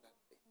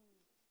abundantly.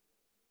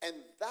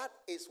 And that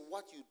is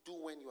what you do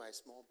when you are a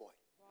small boy.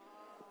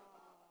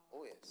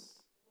 Oh,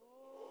 yes.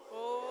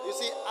 You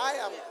see,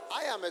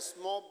 I am a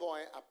small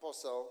boy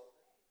apostle,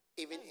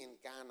 even in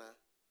Ghana.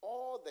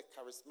 All the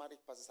charismatic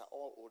pastors are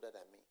all older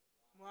than me.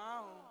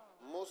 Wow.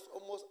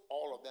 Almost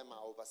all of them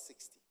are over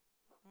 60.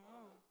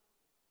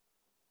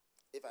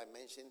 If I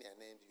mention their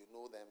names, you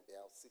know them. They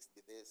are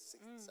 60, they're 60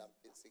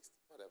 something, 60,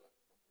 whatever.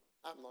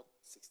 I'm not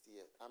 60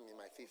 yet. I'm in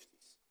my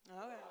 50s.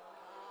 Okay.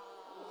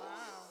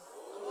 Wow.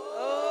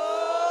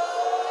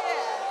 Oh,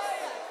 yes.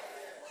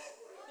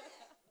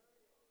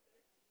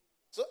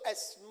 So a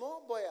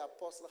small boy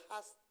apostle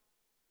has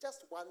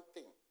just one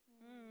thing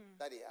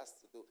that he has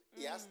to do.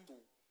 He has to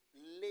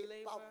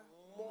labor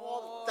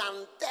more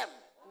than them.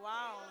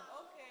 Wow.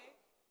 Okay.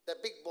 The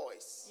big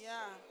boys.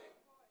 Yeah.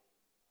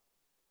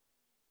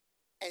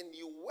 And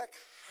you work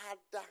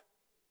harder.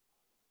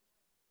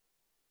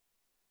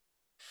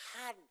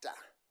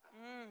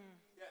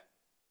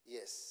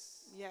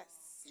 Yes.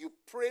 Yes. You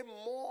pray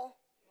more.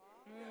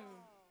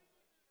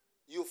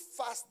 You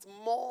fast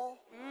more.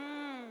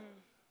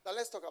 Now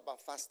let's talk about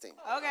fasting.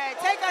 Okay,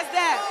 take us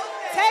there.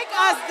 Take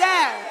us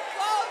there.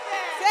 Go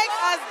there. Take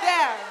us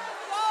there.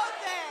 Go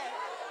there.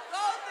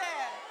 Go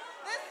there.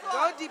 This one.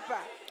 Go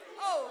deeper.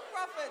 Oh,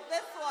 prophet,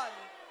 this one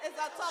is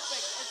a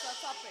topic. It's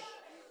a topic.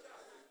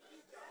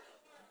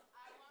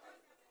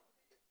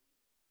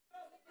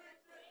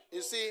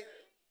 You see,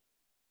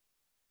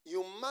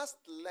 you must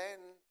learn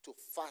to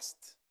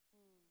fast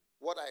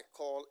what I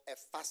call a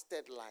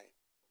fasted life,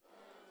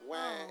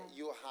 where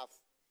you have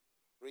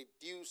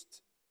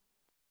reduced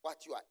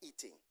what you are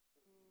eating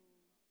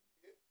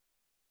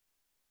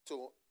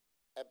to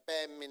a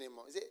bare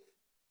minimum. You see,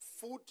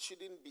 food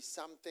shouldn't be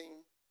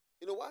something.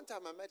 You know, one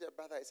time I met a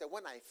brother, he said,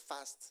 when I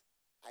fast,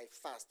 I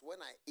fast.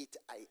 When I eat,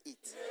 I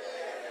eat.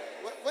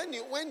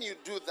 When you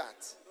do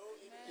that,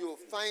 you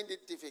find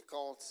it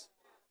difficult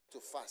to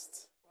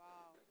fast.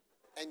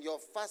 And your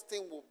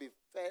fasting will be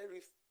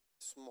very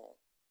small.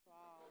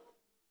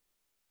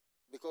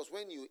 Because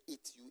when you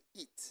eat, you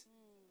eat.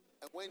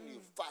 And when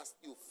you fast,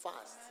 you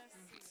fast.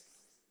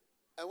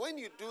 And when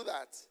you do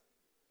that,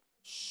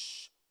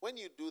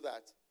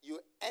 you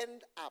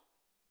end up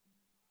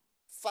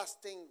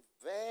fasting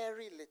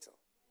very little.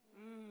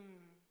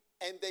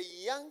 And the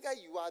younger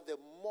you are, the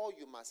more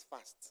you must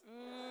fast.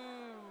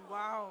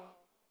 Wow.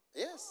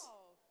 Yes.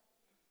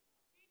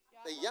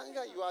 The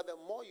younger you are, the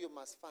more you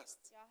must fast.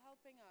 You're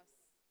helping us.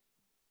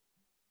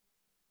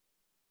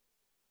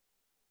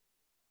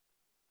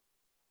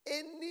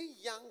 Any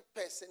young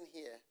person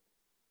here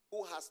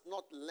who has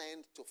not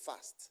learned to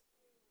fast,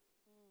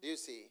 do you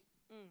see?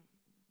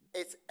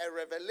 It's a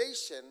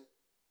revelation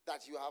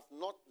that you have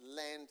not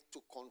learned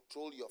to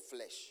control your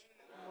flesh.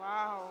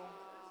 Wow.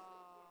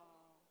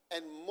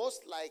 And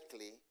most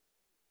likely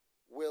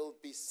will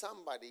be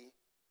somebody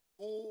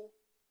who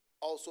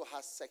also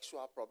has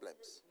sexual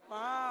problems.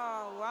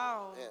 Wow.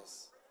 Wow.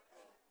 Yes.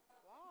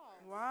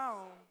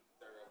 Wow.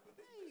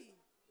 Hey,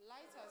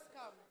 light has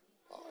come.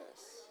 Oh,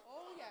 yes.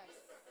 Oh, yes.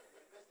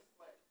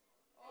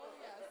 Oh,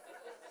 yes.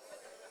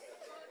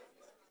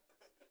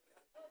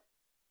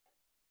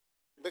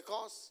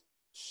 Because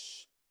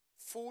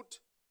food,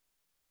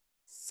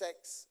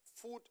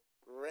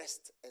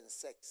 rest, and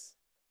sex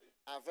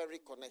are very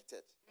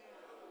connected.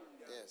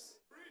 Yes.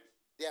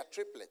 They are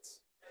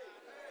triplets.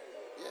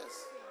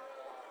 Yes.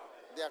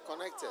 They are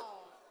connected.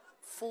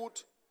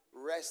 Food,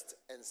 rest,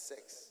 and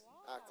sex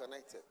are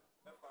connected.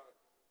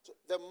 So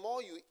the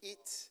more you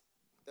eat,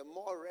 the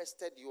more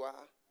rested you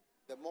are,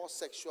 the more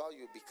sexual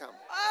you become.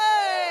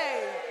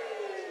 Hey!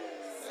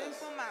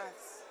 Simple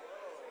maths.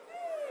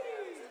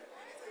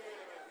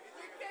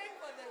 We came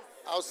for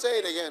this. I'll say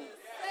it again.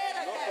 Say it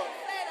again.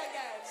 Say it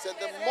again. So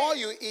the more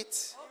you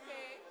eat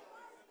Okay.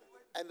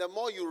 and the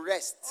more you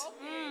rest,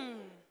 Okay.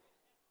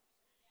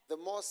 the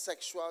more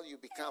sexual you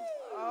become.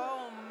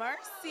 Oh,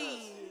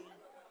 mercy.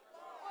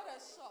 What a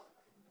shock.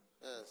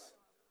 Yes.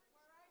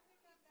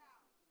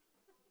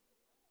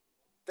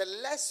 The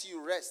less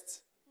you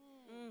rest,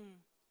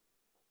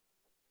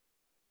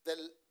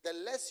 the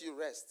less you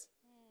rest,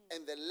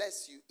 and the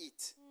less you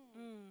eat,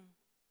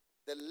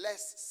 the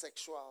less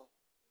sexual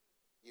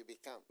you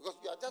become. Because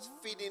you are just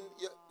feeding.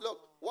 Look,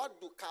 what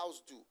do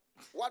cows do?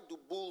 What do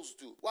bulls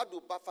do? What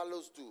do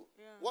buffaloes do?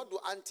 What do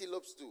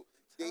antelopes do?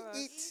 They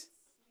eat,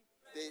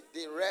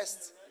 they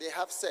rest, they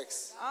have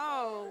sex,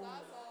 Oh,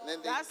 and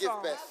then they that's give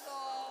all. birth.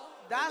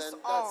 That's And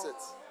then all. that's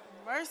it.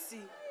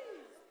 Mercy.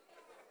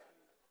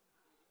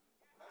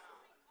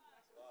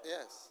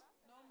 Yes.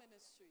 No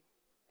ministry.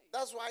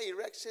 That's why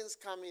erections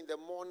come in the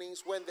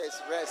mornings when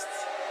there's rest.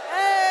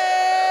 Hey!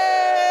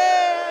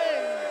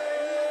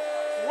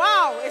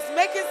 Wow, it's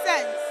making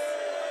sense.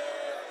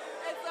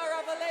 It's a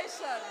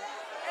revelation.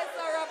 It's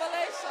a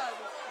revelation.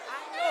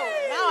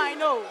 Now I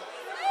know.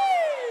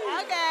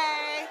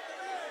 Okay.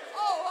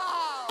 Oh,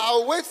 wow.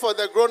 I'll wait for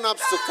the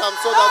grown-ups to come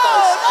so that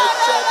I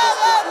share these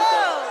things with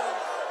them.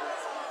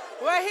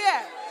 We're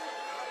here.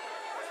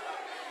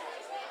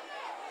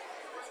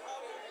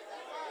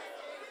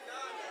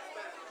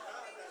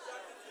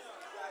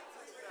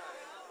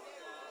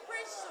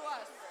 Preach to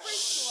us.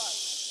 Preach to us.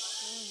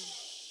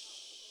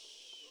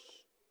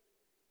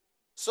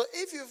 So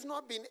if you've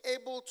not been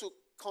able to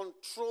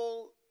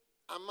control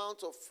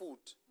amount of food,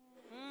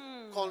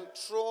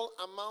 control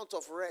amount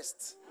of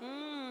rest,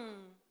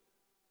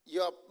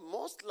 you're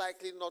most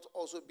likely not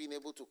also being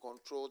able to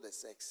control the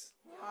sex.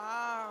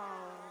 Wow.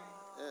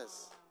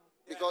 Yes.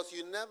 Because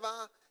you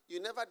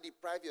never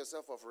deprive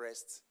yourself of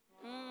rest.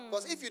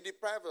 Because if you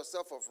deprive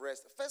yourself of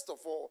rest, first of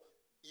all,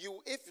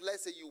 if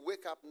let's say you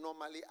wake up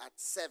normally at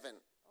 7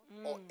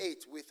 or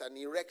 8 with an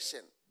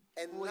erection,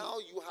 and now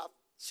you have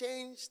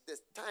changed the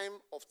time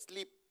of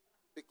sleep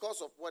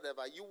because of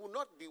whatever, you will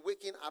not be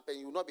waking up and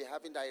you will not be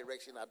having that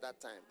erection at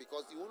that time,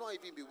 because you will not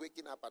even be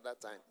waking up at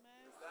that time.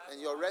 And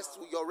your rest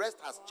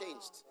has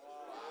changed.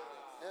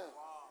 Yeah.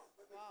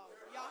 Wow.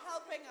 You're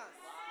helping us.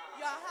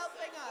 You're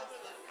helping us.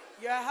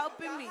 You're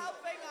helping me. You're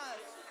helping us.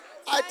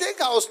 I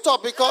think I'll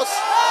stop because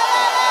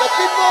the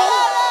people,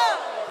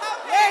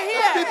 They're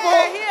here. people-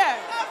 They're here.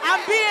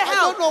 I'm being I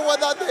don't helped. know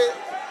whether they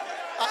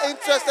are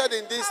interested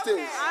in these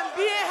things. I'm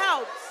being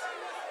helped.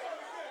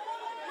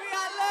 We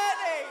are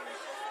learning.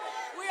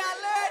 We are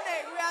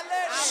learning. We are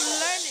learning. I'm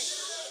learning.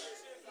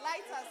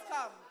 Light has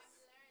come.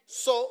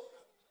 So,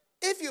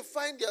 if you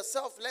find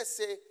yourself, let's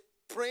say,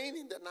 praying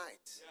in the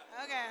night,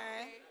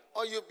 Okay.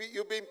 or you've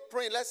been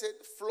praying, let's say,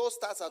 flow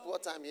starts at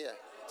what time here?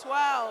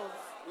 12.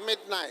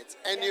 Midnight,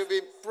 and you've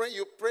been praying.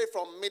 You pray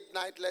from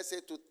midnight, let's say,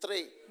 to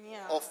 3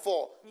 or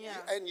 4,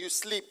 and you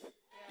sleep.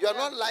 You are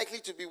not likely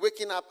to be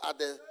waking up at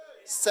the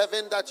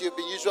 7 that you've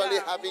been usually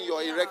having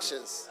your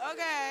erections.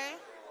 Okay.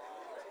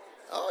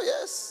 Oh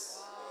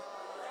yes.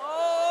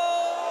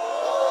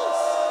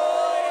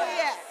 Oh,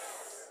 yes.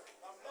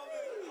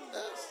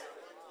 Yes.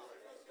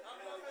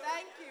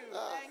 Thank you.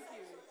 Thank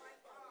you.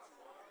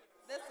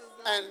 This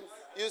is And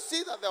you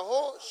see that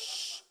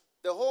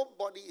the whole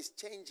body is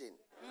changing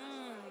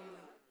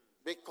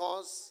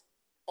because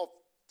of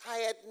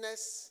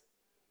tiredness,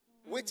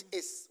 which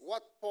is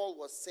what Paul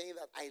was saying,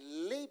 that I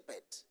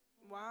labored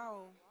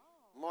Wow.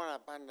 more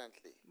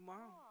abundantly. Wow.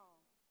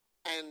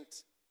 And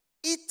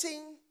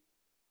eating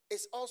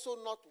is also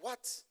not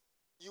what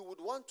you would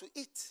want to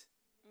eat.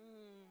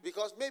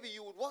 Because maybe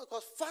you would want,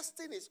 because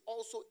fasting is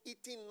also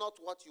eating not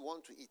what you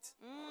want to eat.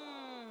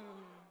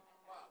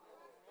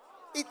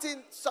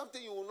 Eating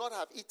something you will not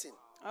have eaten.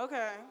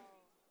 Okay.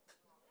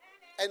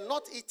 And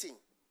not eating.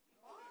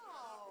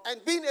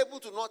 And being able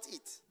to not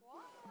eat.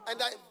 And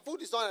that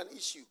food is not an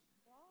issue.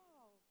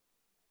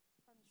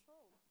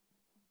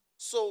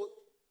 So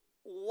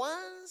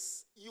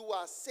once you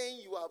are saying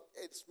you are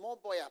a small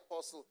boy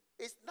apostle,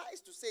 it's nice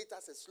to say it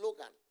as a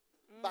slogan.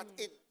 But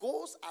it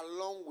goes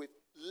along with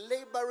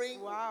laboring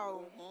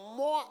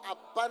more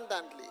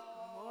abundantly.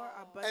 More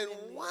abundantly.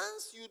 And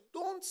once you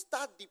don't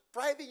start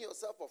depriving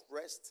yourself of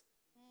rest,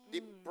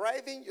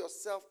 depriving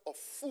yourself of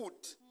food,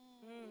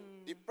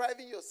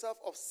 depriving yourself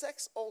of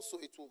sex also,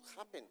 it will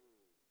happen.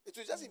 It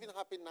will just even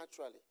happen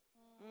naturally.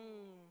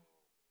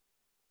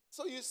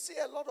 So you see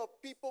a lot of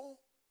people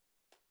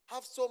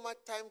have so much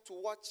time to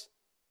watch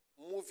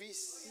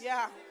movies.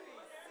 Yeah.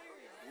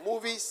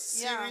 Movies,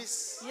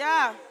 series,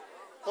 Yeah.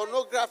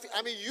 pornography.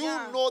 I mean, you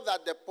know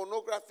that the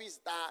pornographies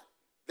that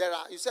there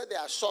are, you said there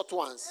are short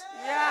ones.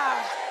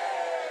 Yeah.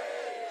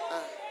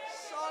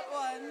 short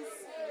ones,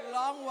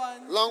 long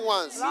ones, Long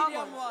ones.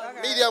 medium ones,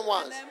 Okay. Medium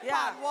ones. and then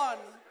Yeah. part 1,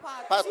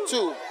 Part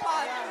 2,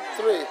 part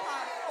 3,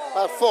 part 4,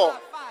 part 4,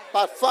 part 5.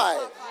 part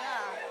 5.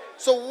 Yeah.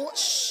 So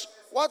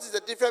what is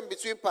the difference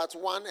between part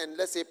 1 and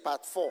let's say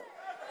part 4?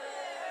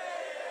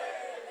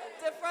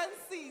 Different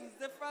scenes,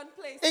 different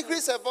places.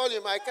 Increase the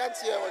volume. I can't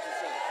hear what you're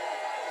saying.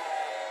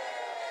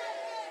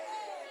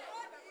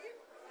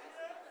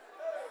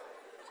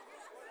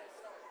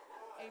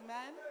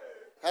 Amen.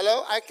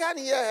 Hello? I can't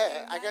hear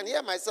her. I can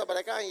hear myself, but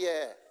I can't hear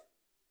her.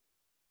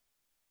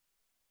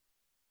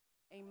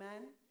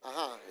 Amen.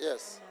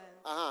 Yes.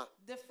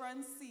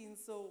 Different scenes.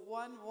 So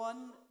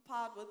one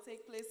part will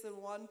take place in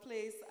one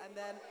place, and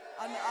then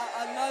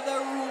another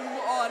room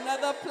or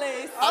another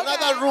place.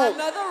 Another room.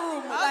 Another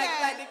room,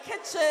 like the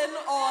kitchen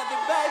or the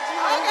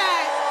bedroom.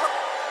 Okay.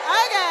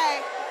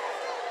 Okay.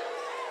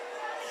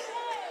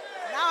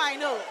 Now I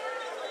know.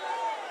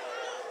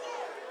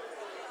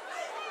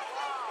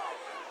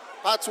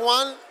 Part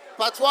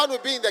 1 will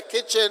be in the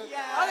kitchen.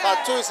 Yeah.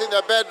 Part 2 is in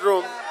the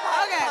bedroom.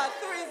 Part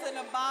 3 is in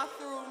the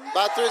bathroom.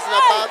 Part 3 is in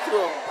the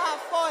bathroom. Part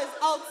 4 is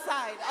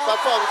outside. Part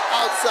 4 is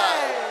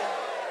outside.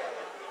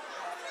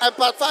 And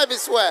part 5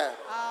 is where?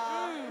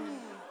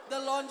 The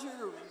laundry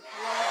room.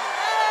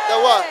 The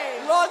what?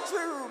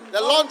 Laundry room.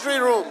 The laundry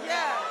room.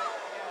 Yeah.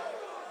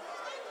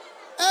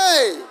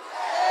 Hey!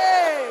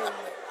 Hey.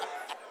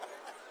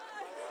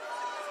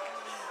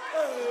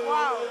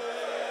 Wow.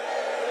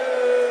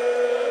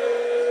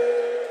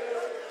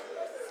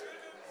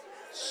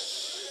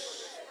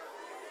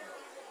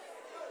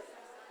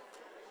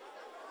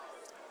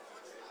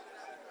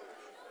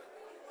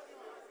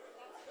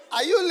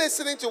 Are you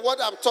listening to what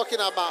I'm talking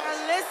about?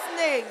 I'm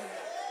listening.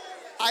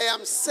 I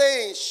am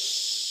saying,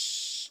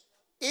 shh.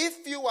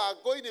 If you are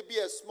going to be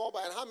a small boy,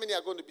 and how many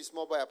are going to be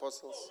small boy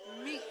apostles?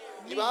 Me.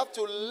 You have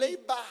to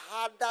labor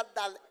harder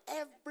than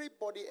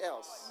everybody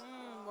else.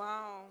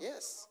 Wow.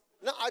 Yes.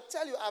 Now, I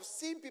tell you, I've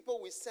seen people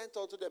we sent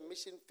onto the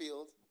mission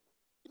field.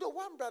 You know,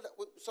 one brother,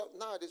 so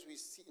nowadays we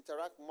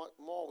interact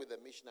more with the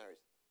missionaries.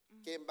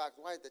 Came back,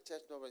 why is the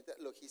church not?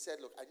 Look, he said,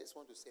 look, I just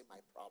want to say my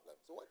problem.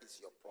 So what is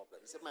your problem?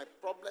 He said, my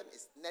problem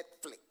is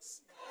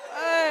Netflix.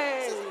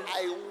 Hey. He says,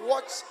 I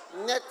watch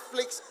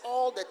Netflix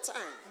all the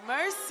time.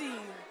 Mercy.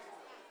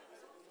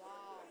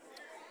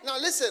 Now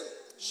listen.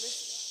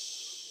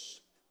 Shh.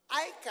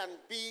 I can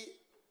be,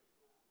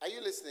 are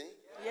you listening?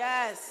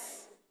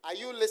 Yes. Are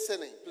you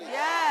listening, please?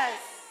 Yes.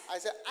 I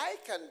said, I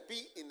can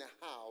be in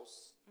a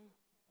house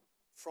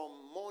from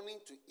morning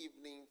to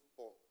evening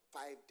for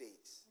 5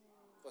 days,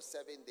 for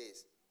 7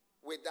 days,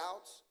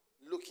 without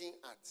looking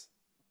at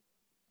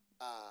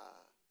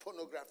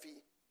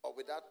pornography or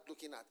without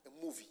looking at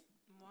a movie.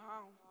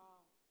 Wow.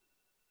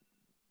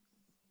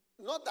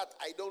 Not that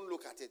I don't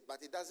look at it,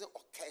 but it doesn't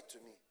occur to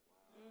me.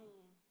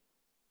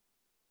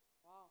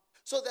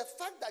 So the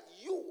fact that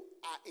you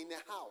are in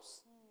a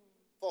house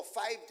for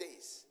 5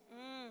 days,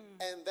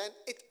 and then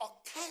it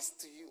occurs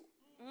to you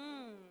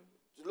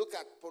to look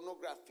at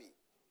pornography,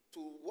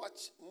 to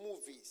watch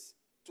movies,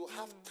 to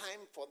have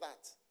time for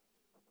that,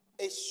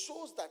 it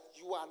shows that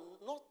you are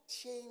not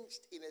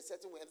changed in a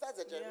certain way. And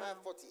that's Jeremiah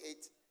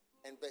 48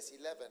 and verse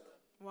 11.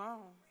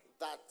 Wow.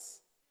 That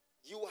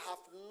you have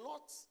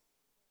not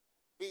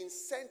been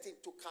sent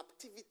into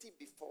captivity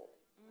before.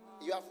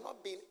 You have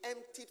not been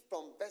emptied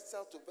from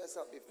vessel to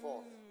vessel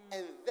before.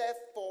 And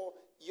therefore,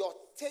 your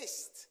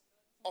taste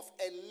of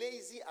a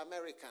lazy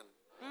American,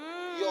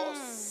 your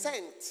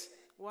scent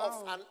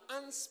of an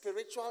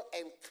unspiritual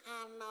and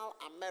carnal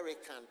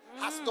American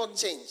has not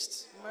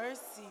changed.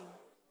 Mercy.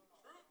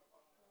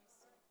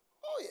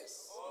 Oh,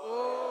 yes.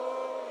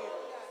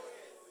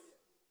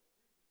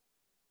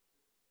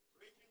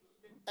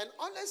 And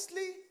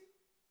honestly,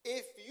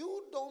 if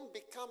you don't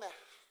become a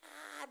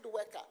hard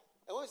worker,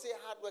 and when you say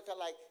hard worker,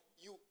 like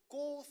you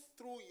go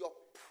through your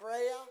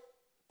prayer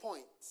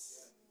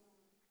points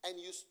and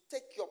you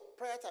take your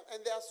prayer time,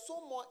 and there are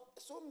so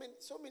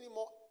many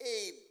more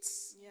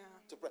aids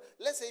to pray.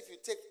 Let's say if you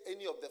take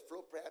any of the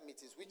flow prayer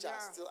meetings, which are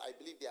still, I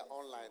believe they are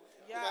online,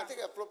 you can take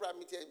a flow prayer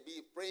meeting and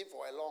be praying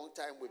for a long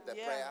time with the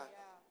prayer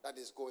that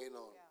is going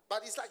on.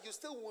 But it's like you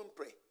still won't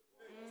pray.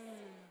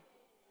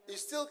 You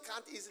still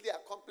can't easily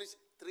accomplish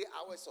 3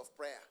 hours of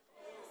prayer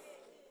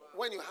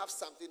when you have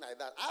something like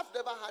that. I've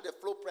never had a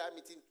flow prayer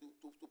meeting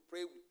to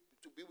pray,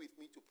 to be with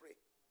me to pray.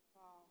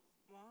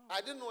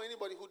 I didn't know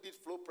anybody who did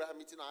flow prayer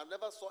meeting. I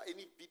never saw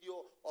any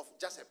video of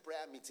just a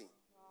prayer meeting.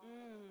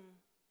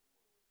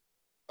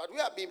 But we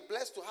have been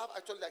blessed to have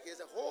actually like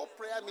a whole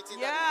prayer meeting.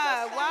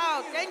 Yeah,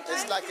 wow. Thank you.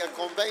 It's like a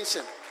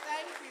convention.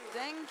 Thank you.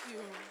 Thank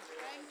you.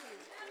 Thank you.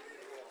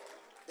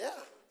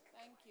 Yeah.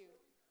 Thank you.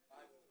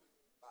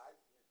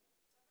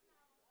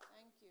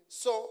 Thank you.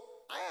 So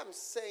I am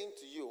saying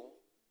to you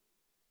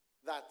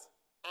that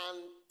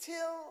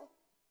until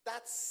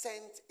that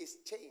scent is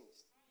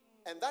changed,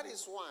 and that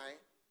is why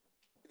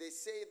they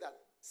say that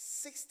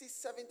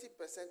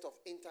 60-70% of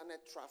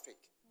internet traffic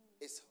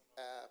is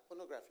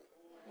pornography.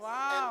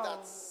 Wow. And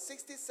that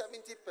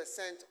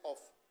 60-70% of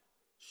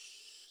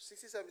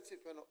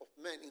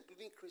men,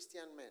 including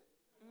Christian men,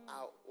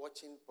 are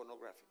watching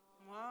pornography.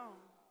 Wow.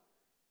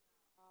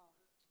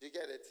 Do you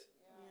get it?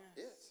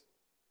 Yeah. Yes.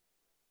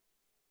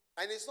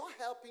 And it's not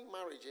helping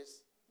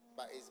marriages,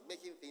 but it's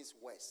making things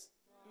worse.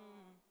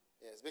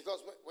 Yes,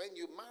 because when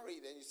you marry,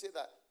 then you say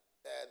that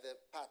the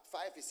part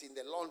 5 is in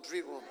the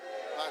laundry room,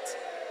 but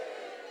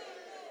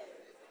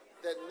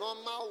the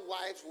normal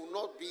wives will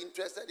not be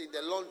interested in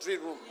the laundry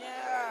room.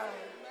 Yeah.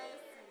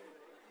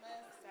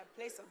 It's a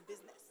place of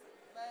business.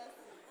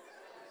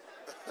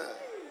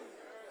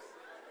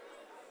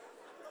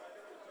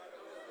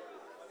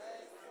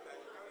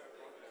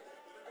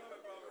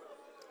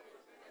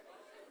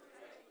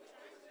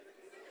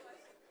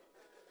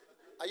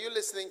 Are you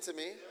listening to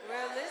me?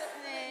 We're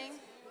listening.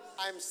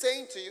 I'm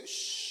saying to you,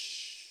 shh.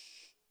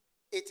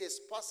 It is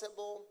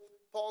possible.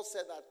 Paul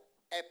said that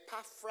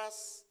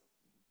Epaphras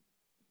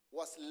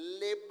was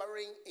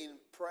laboring in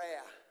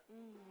prayer.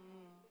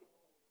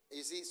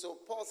 You see, so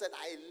Paul said,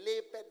 I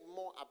labored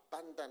more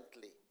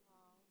abundantly.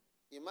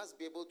 You must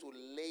be able to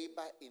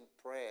labor in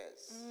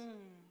prayers.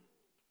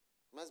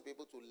 You must be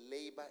able to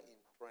labor in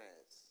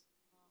prayers.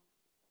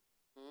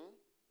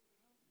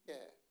 Yeah.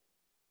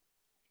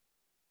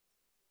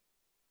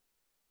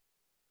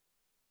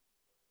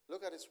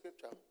 Look at the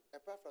scripture.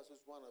 Epaphras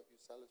is one of you,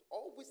 Silas,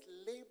 always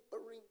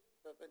laboring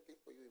fervently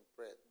for you in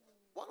prayer.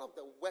 One of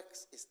the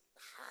works is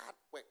hard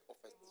work of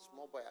a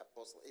small boy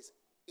apostle is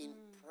in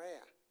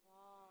prayer.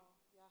 Wow.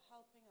 You're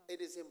helping us.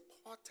 It is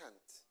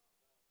important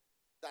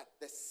that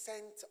the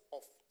scent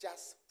of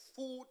just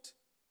food,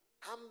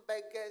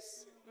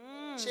 hamburgers,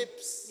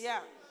 chips,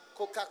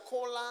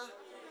 Coca-Cola,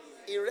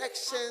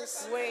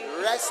 erections,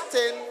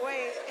 resting,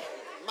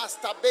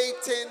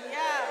 masturbating,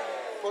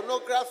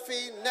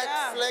 pornography,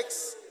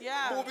 Netflix,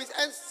 movies,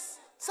 and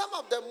some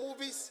of the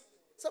movies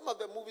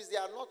they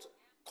are not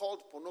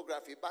called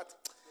pornography, but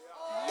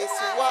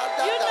it's wilder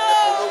than the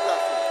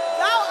pornography.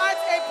 Thou art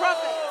a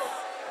prophet.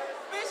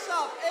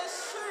 Bishop,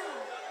 it's true.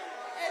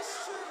 It's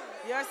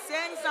You're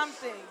saying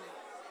something.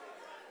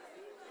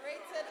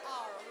 Rated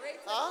R.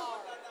 Rated Huh? R.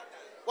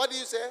 What do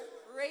you say?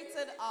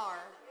 Rated R.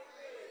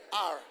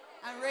 R.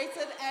 And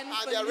rated N And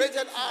for they are nudity.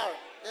 rated R.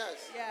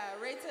 Yes. Yeah,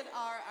 rated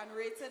R and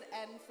rated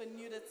N for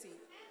nudity.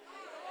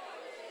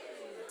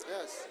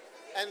 Yes.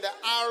 And the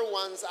R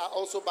ones are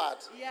also bad.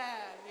 Yeah,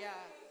 yeah,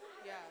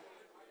 yeah.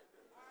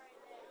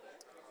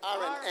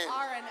 R and N.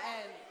 R and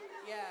N.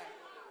 Yeah.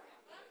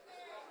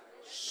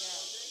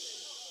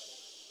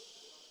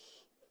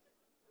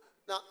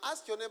 Now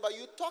ask your neighbor,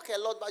 you talk a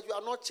lot, but you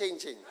are not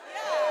changing. Yeah.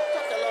 You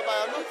talk a lot, but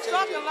you are not changing.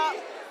 Talk a lot.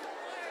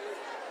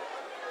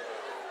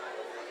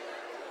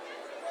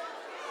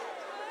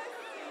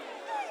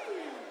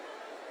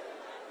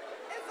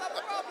 It's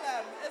a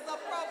problem. It's a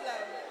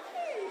problem.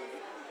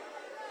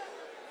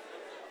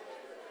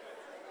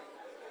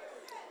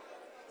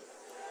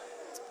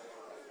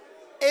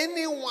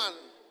 Anyone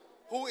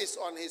who is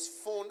on his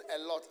phone a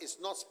lot is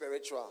not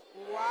spiritual.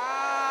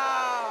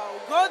 Wow.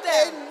 Go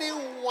there.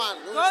 Anyone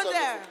who Go is on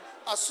there. the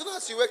phone. As soon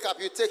as you wake up,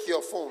 you take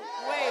your phone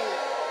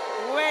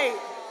Wait.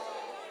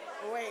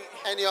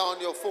 and you're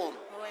on your phone.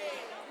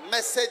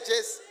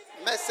 Messages,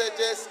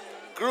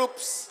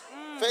 groups,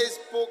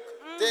 Facebook,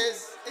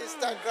 this,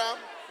 Instagram,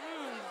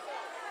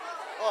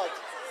 what?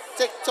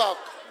 TikTok.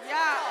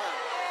 Yeah.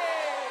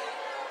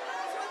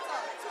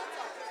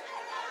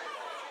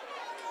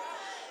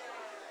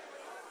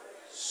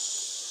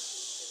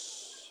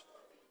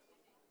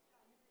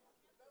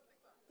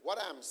 What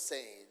I'm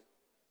saying,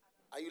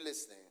 are you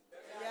listening?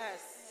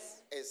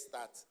 Yes. Is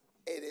that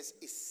it is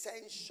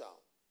essential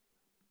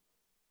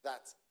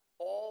that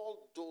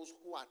all those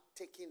who are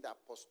taking the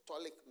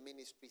apostolic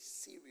ministry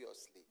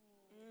seriously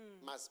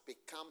must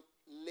become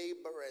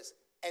laborers,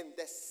 and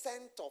the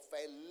scent of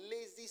a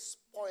lazy,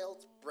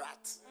 spoiled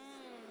brat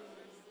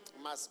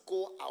must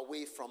go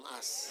away from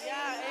us.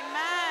 Yeah.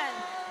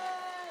 Amen.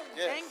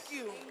 Yes. Thank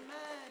you.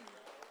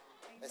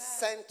 The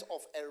scent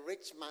of a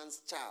rich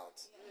man's child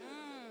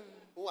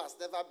who has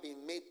never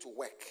been made to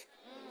work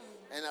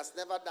and has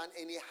never done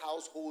any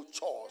household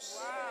chores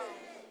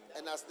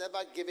and has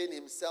never given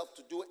himself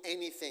to do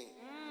anything.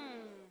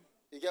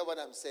 You get what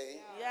I'm saying?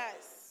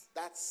 Yes.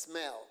 That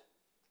smell,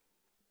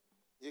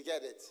 you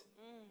get it,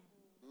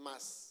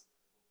 must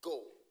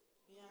go.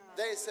 Yeah.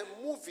 There is a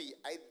movie,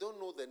 I don't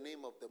know the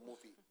name of the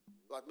movie,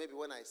 but maybe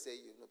when I say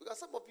you know, because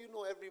some of you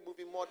know every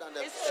movie more than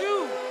the, It's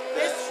true.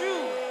 It's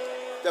true.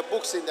 the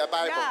books in the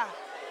Bible. Yeah.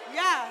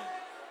 Yeah.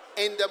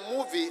 In the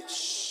movie,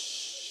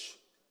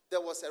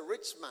 there was a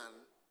rich man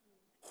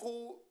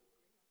who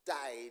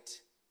died,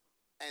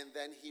 and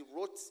then he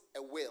wrote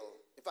a will.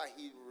 In fact,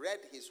 he read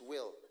his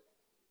will,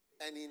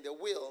 and in the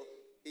will,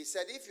 he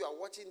said, "If you are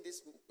watching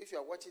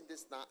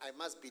this now, I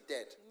must be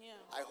dead. Yeah.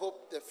 I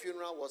hope the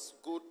funeral was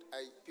good.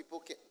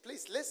 People came.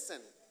 Please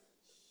listen.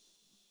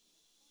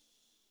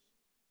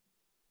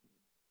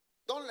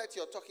 Don't let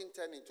your talking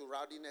turn into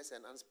rowdiness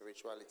and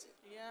unspirituality."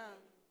 Yeah.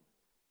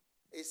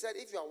 He said,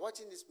 "If you are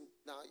watching this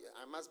now,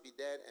 I must be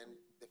dead, and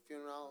the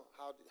funeral,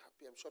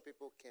 I'm sure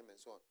people came and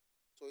so on."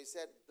 So he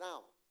said,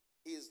 now,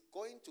 he is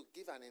going to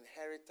give an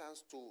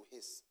inheritance to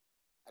his,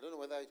 I don't know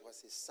whether it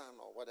was his son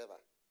or whatever.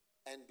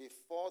 And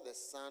before the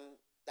son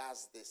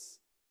does this,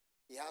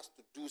 he has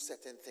to do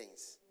certain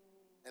things.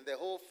 And the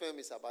whole film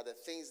is about the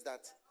things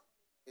that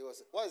he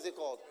was, what is it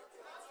called?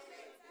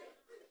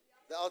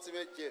 The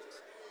ultimate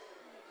gift.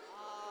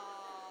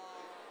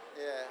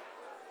 Yeah.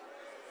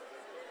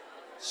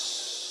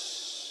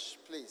 Shh,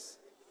 please.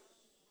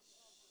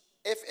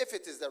 If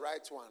it is the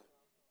right one.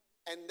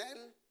 And then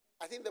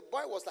I think the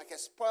boy was like a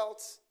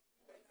spoiled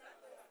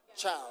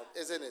child,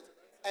 isn't it?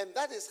 And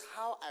that is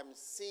how I'm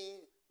seeing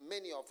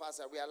many of us.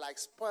 We are like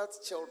spoiled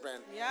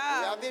children.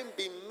 Yeah. We haven't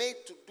been made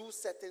to do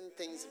certain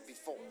things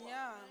before.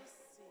 Yeah.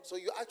 So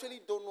you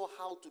actually don't know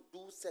how to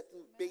do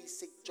certain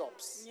basic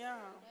jobs. Yeah.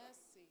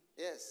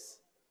 Yes.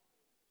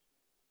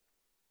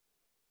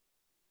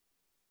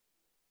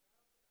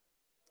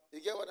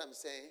 You get what I'm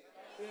saying?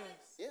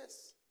 Yes.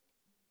 Yes.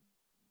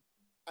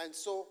 And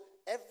so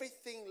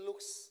everything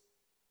looks,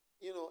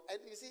 and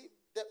you see,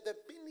 the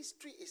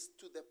ministry is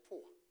to the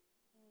poor.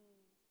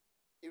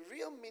 A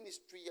real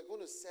ministry, you're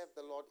going to serve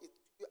the Lord.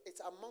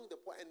 It's among the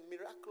poor, and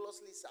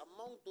miraculously, it's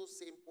among those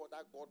same poor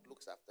that God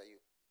looks after you.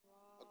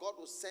 Wow. God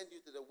will send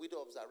you to the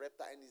widow of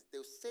Zarephath, and it's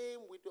the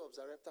same widow of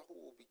Zarephath who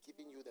will be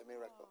giving you the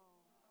miracle.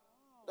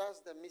 Wow.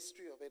 That's the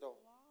mystery of it all.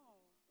 Wow.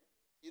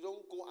 You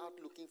don't go out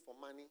looking for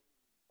money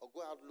or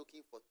go out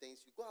looking for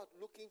things. You go out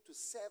looking to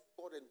serve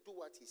God and do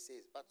what He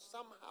says. But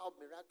somehow,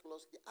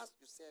 miraculously, as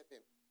you serve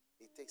Him,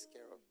 He takes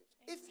care of you.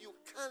 Amen. If you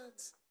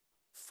can't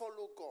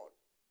follow God,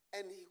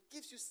 and He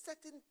gives you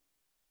certain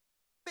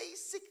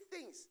basic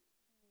things.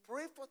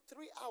 Pray for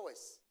 3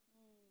 hours.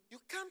 You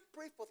can't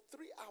pray for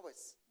 3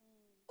 hours.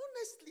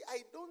 Honestly,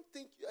 I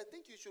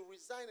think you should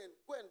resign and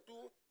go and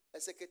do a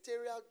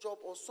secretarial job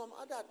or some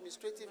other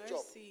administrative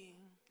job.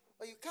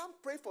 But you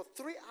can't pray for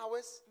 3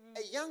 hours,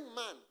 a young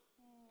man.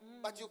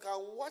 But you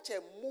can watch a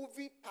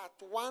movie, part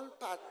 1,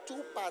 part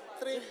 2, part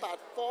 3, part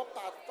 4,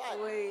 part 5.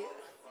 Wait.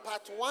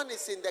 Part 1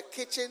 is in the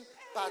kitchen,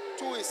 part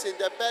 2 is in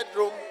the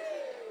bedroom.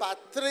 Part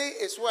 3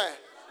 is where?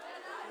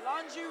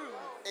 Laundry room.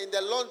 In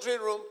the laundry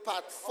room.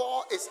 Part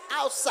 4 is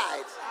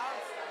outside.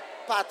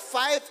 Part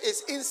 5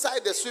 is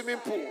inside the swimming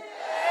pool.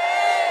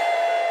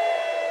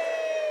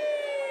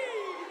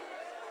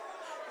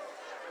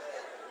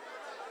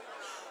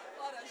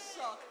 What a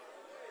shock.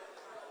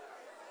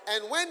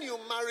 And when you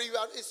marry,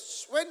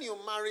 it's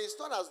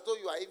not as though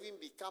you are even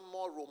become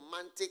more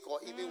romantic or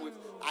even with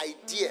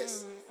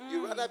ideas.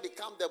 You rather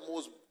become the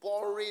most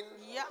boring,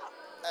 Yeah.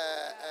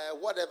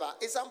 whatever.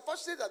 It's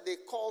unfortunate that they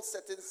call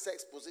certain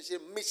sex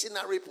position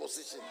missionary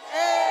position.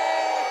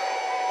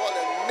 Called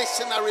a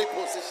missionary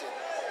position.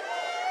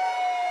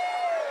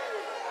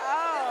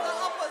 It's the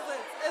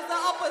opposite. It's the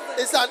opposite.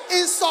 It's an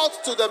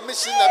insult to the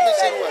mission work.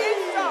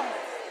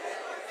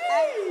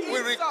 We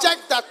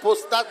reject that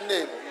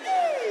name.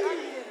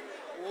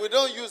 We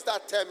don't use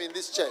that term in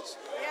this church.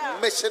 Yeah.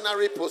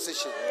 Missionary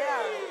position.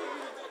 Yeah.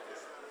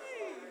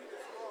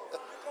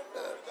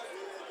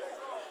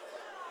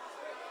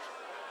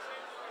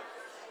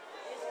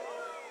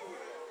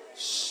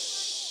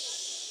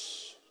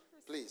 Shh.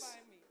 Please.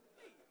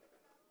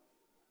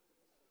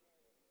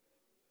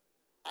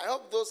 I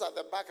hope those at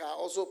the back are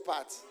also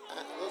part.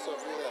 Those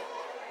of you there.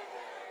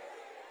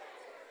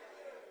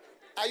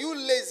 Are you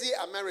lazy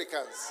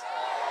Americans?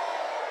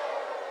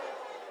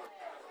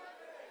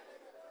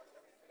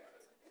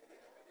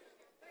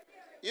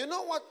 You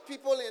know what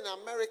people in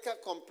America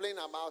complain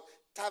about?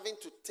 Having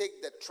to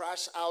take the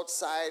trash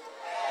outside,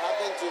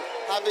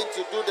 having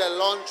to do the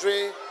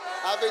laundry,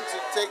 having to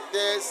take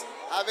this,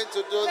 having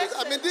to do this.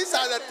 I mean, these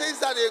are the things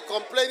that they're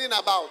complaining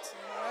about.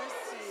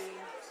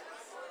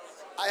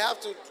 I have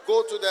to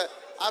go to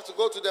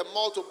the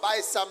mall to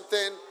buy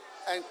something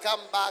and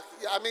come back.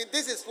 I mean,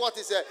 this is what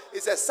is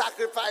a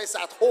sacrifice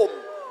at home.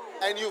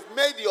 And you've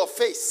made your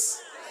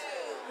face.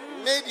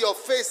 Made your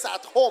face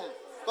at home.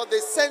 Because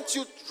they sent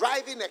you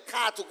driving a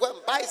car to go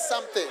and buy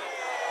something.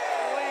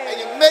 And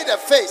you made a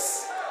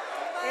face.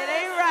 It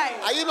ain't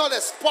right. Are you not a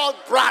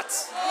spoiled brat?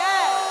 Yes.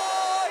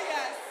 Oh,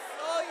 yes.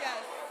 Oh,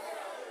 yes.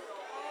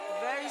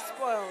 Very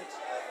spoiled.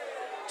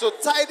 To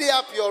tidy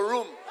up your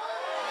room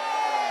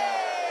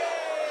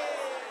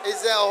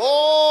is a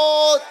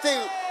whole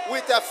thing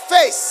with a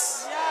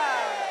face.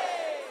 Yeah.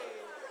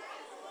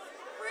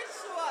 Preach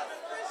to us.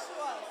 Preach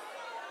to us.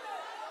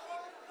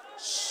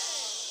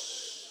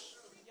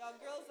 Your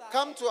girls are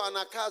Come to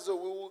Anakazo.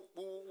 We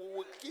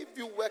will give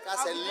you work as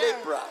a I'll be there.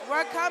 laborer.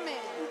 We're coming.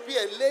 You'll be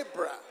a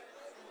laborer.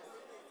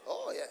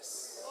 Oh,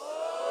 yes.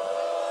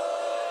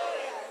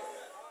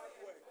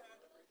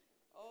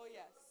 Oh,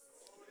 yes.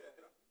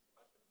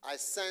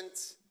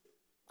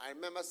 I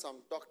remember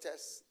some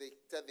doctors, they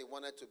said they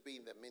wanted to be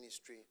in the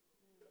ministry,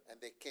 and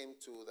they came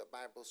to the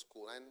Bible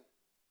school. And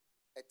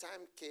a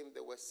time came,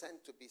 they were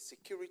sent to be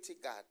security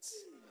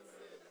guards.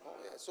 Oh,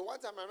 yeah. So one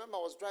time I remember I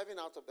was driving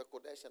out of the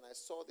Kodesh, and I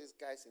saw these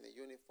guys in a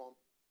uniform.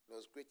 He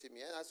was greeting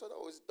me, and I saw that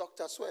was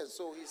Dr. Swen.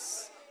 So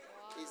he's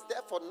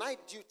there for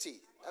night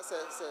duty as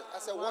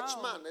a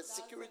watchman, a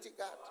security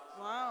guard.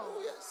 Wow.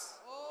 Oh, yes.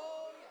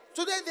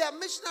 Today there are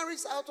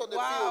missionaries out on the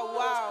field.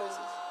 Wow.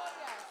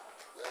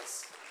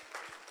 Yes.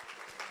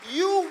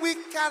 We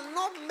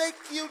cannot make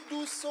you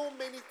do so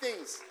many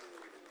things.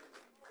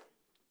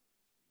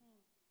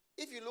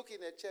 If you look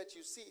in a church,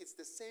 you see it's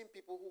the same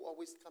people who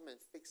always come and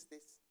fix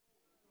this.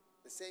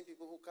 The same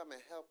people who come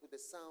and help with the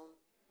sound.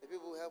 The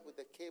people who help with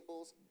the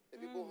cables. The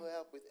people who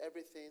help with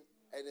everything.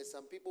 And there's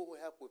some people who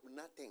help with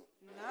nothing.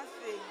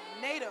 Nothing.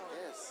 NATO.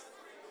 Yes.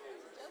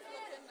 Just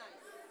looking nice.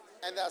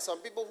 And there are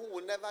some people who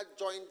will never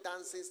join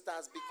Dancing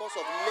Stars because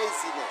of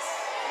laziness.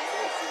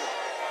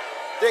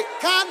 They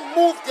can't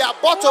move their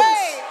bottoms.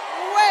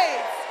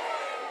 Wait.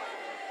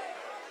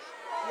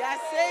 You're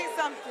saying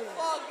something.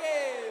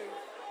 Forgive.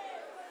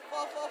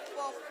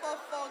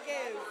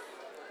 Forgive.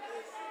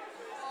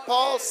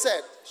 Paul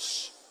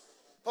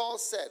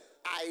said,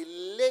 I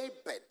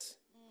labored.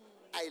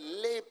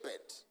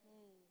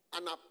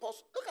 An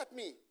apostle. Look at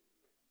me.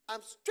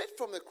 I'm straight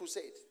from the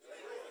crusade.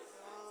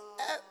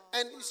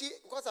 And you see,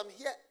 because I'm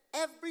here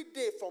every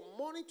day from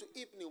morning to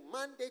evening,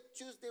 Monday,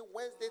 Tuesday,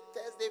 Wednesday,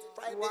 Thursday,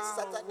 Friday,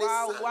 Saturday,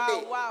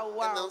 Sunday.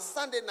 And on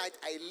Sunday night,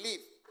 I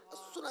leave. As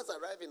soon as I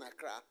arrive in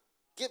Accra,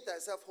 give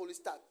thyself holy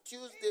start.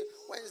 Tuesday,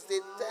 Wednesday,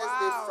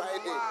 Thursday,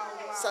 Friday,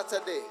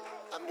 Saturday.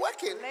 I'm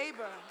working.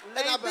 Labor.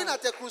 And I've been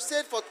at a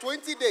crusade for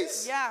 20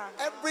 days. Yeah.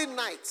 Every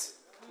night.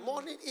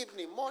 Morning,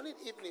 evening,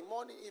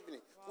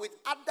 with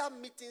other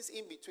meetings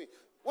in between.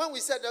 When we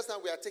said just now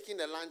we are taking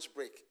a lunch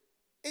break,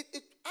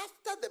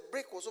 after the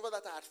break was over,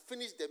 that I had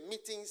finished the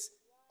meetings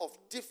of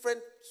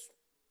different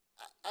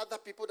other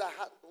people that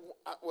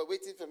were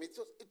waiting for me.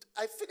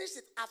 I finished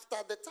it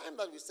after the time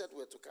that we said we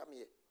were to come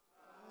here.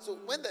 So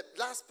when the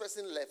last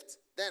person left,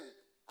 then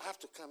I have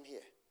to come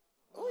here.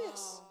 Oh,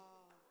 yes.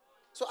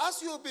 So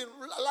as you've been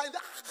lying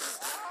there,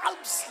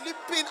 I'm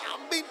sleeping,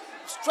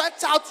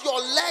 stretch out your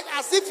leg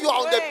as if you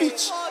are on the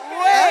beach.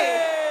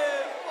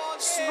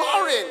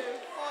 Snoring.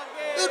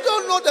 You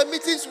don't know the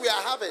meetings we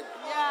are having.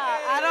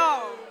 Yeah, at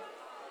all.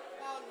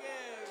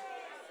 Forgive.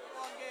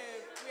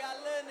 We are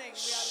learning.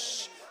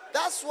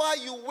 That's why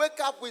you wake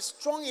up with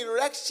strong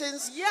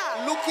erections,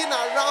 Yeah. looking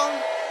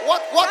around.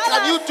 What Tell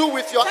can you us. do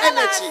with your Tell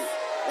energy? us.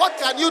 What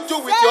can you do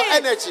with Say your it.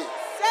 energy?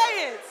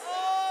 Say it.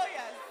 Oh,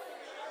 yes.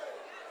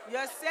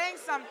 You're saying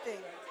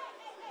something.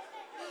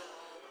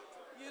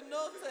 You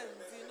know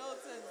things,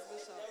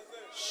 Bishop.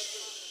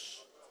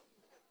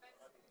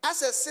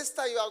 As a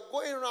sister, you are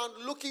going around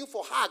looking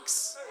for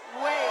hugs.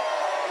 Wait.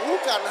 Who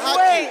can hug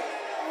Wait.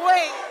 you?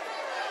 Wait.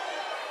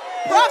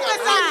 Who can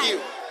hug Prophesy.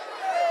 you?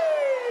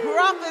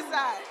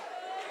 Prophesy.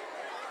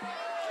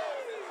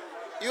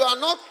 You are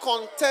not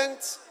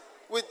content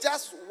with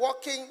just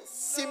walking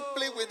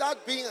simply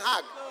without being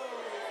hugged.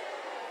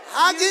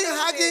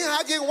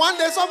 Hugging. One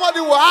day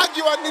somebody will hug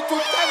you and it will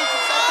turn into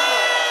something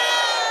else.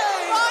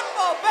 God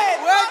forbid.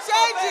 We're God forbid.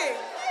 changing.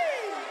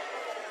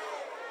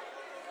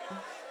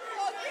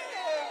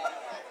 Forgive.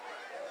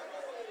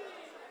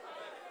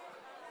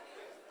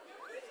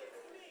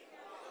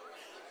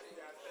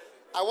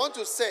 I want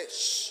to say,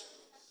 shh.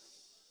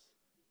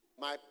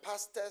 My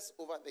pastors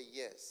over the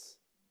years,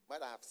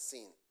 what I have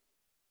seen,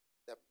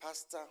 the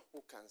pastor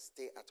who can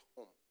stay at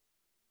home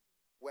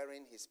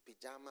wearing his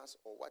pajamas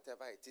or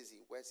whatever it is he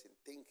wears in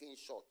thinking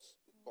shorts,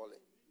 we call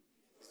it.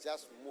 He's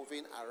just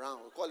moving around.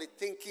 We call it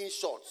thinking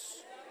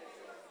shorts.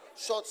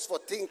 Shorts for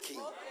thinking.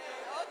 Okay.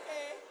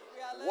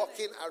 We are learning.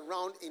 Walking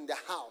around in the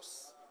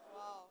house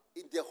Wow.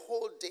 in the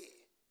whole day,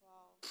 Wow.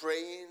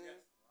 praying.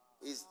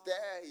 He's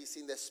there. He's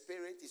in the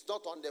spirit. He's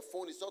not on the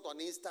phone. He's not on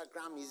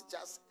Instagram. He's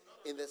just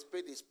in the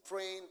spirit. He's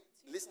praying,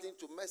 listening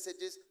to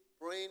messages,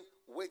 praying,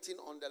 waiting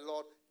on the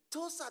Lord.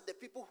 Those are the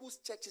people whose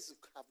churches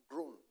have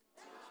grown.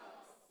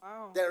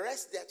 Wow. The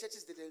rest, their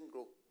churches didn't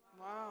grow.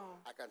 Wow.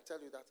 I can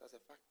tell you that as a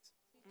fact.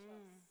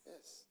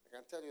 Yes, I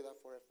can tell you that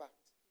for a fact.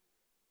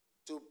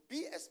 To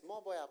be a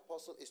small boy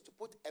apostle is to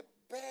put a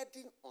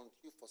burden on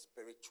you for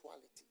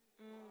spirituality.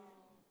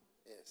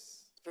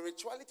 Yes.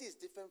 Spirituality is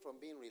different from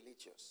being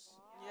religious.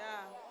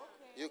 Yeah.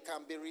 You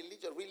can be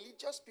religious.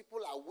 Religious people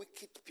are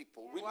wicked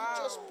people.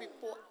 Religious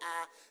people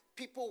are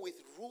people with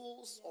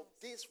rules of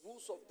this,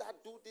 rules of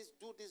that. Do this,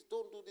 don't do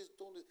this,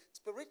 don't do this.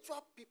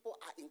 Spiritual people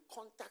are in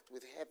contact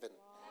with heaven.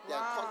 They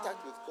are in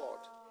contact with God.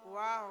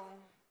 Wow.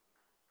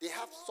 They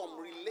have some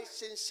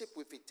relationship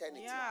with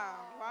eternity. Yeah.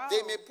 Wow.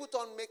 They may put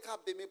on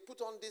makeup, they may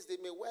put on this, they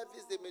may wear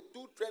this, they may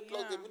do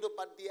dreadlocks, they may do,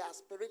 but they are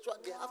spiritual.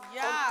 They have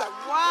Yeah. contact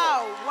with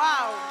Wow. God.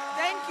 Wow.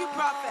 Thank you,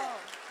 Prophet.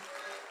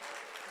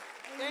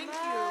 Thank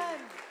you.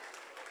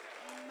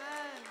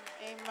 Amen.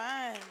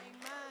 Amen.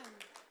 Amen.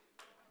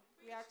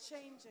 We are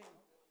changing.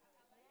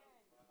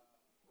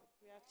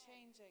 We are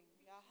changing.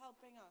 We are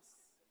helping us.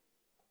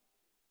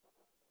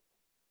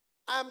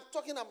 I'm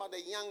talking about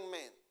the young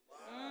men.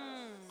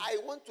 I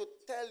want to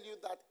tell you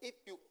that if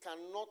you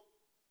cannot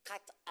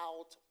cut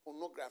out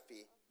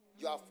pornography,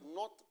 you have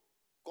not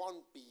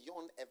gone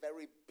beyond a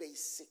very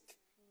basic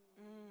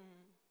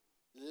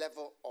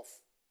level of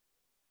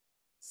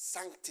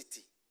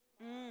sanctity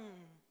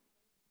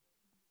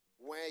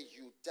where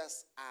you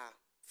just are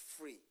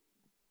free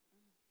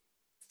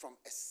from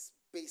a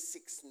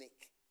basic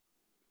snake.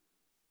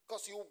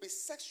 Because you will be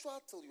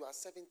sexual till you are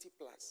 70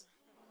 plus.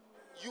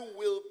 You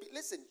will be,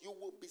 listen, you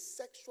will be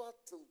sexual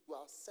till you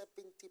are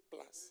 70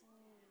 plus.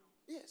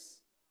 Yes.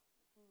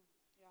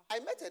 I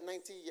met a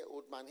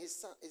 90-year-old man. His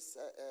son, his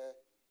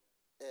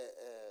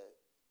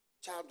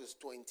child is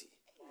 20.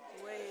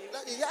 Wait.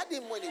 Like, he had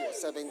him when he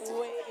was 70.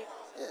 Wait.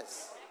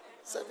 Yes,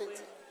 70.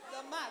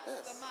 The math.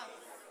 Yes.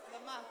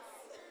 The math.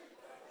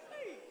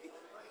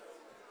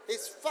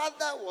 His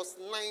father was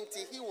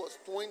 90. He was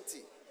 20.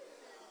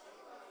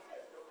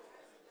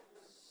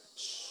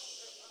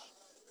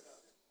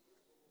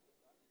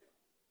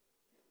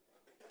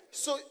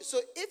 So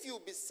if you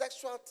be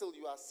sexual till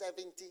you are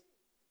 70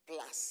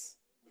 plus,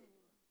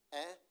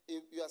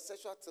 if you are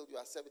sexual till you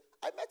are 70.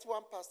 I met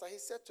one pastor, he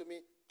said to me,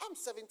 I'm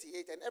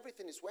 78 and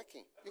everything is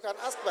working. You can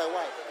ask my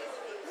wife.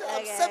 Yeah,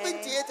 I'm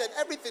 78 and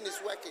everything is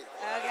working.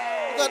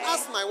 Okay. You can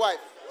ask my wife.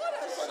 What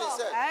a That's what he shock.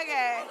 said.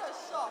 Okay. What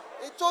a shock.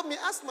 He told me,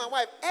 ask my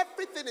wife,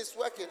 everything is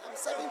working. I'm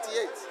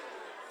 78.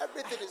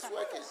 Everything is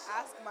working.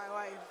 Ask my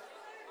wife.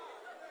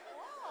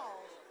 Wow.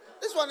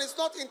 This one is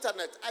not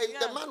internet. Yeah.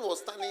 The man was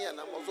standing here and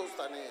I'm also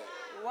standing here.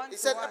 One He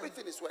to said one.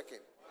 everything is working.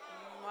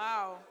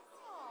 Wow.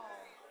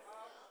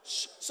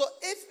 So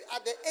if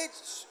at the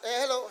age,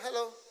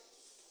 hello.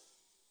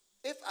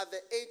 If at the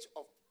age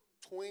of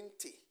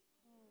 20,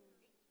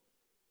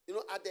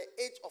 at the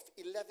age of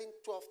 11,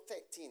 12,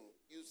 13,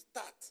 you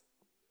start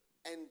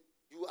and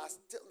you are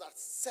still at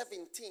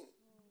 17,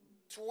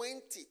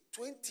 20,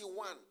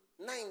 21,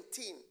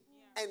 19,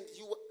 and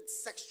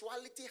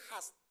sexuality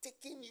has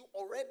taken you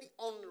already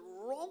on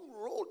wrong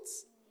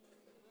roads,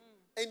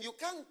 and you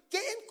can't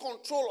gain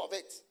control of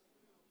it,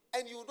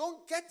 and you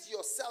don't get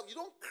yourself, you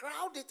don't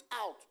crowd it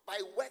out by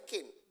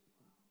working,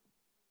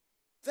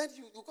 then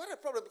you got a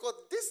problem, because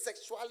this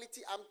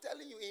sexuality, I'm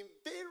telling you, in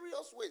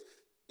various ways.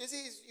 You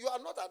see, you are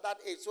not at that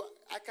age, so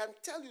I can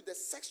tell you the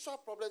sexual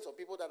problems of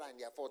people that are in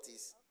their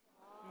 40s.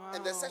 Wow.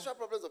 And the sexual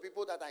problems of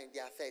people that are in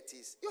their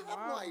 30s. You have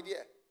no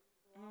idea.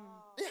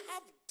 they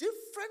have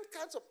different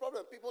kinds of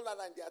problems. People that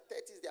are in their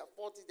 30s, their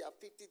 40s, their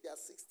 50s, their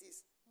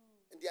 60s,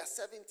 and their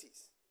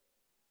 70s.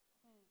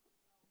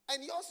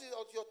 And you also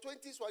your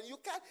 20s one, you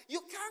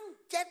can't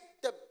get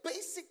the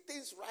basic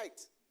things right.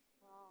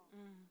 Wow.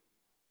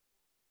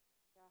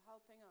 They're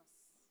helping us.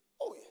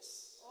 Oh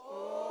yes.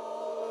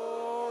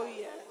 Oh,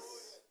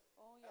 yes.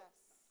 Oh, yes.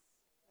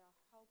 They're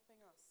helping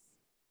us.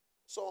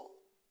 So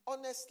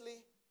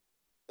honestly,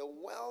 the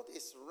world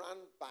is run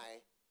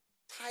by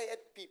tired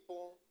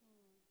people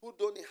who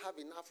don't have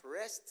enough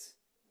rest.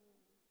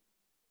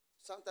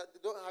 Sometimes they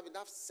don't have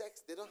enough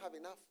sex, they don't have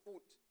enough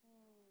food.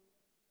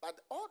 But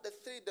all the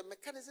three, the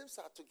mechanisms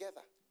are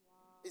together.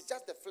 It's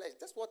just the flesh.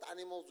 That's what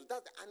animals do.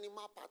 That's the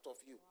animal part of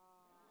you.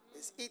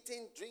 It's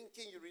eating,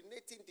 drinking,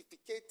 urinating,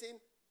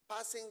 defecating,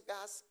 passing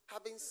gas,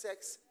 having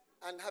sex,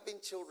 and having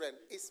children.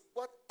 It's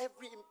what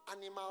every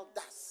animal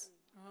does.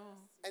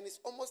 And it's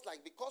almost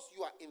like because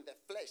you are in the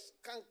flesh,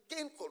 can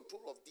gain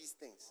control of these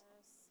things.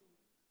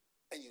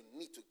 And you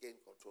need to gain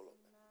control of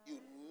them. You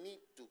need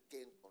to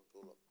gain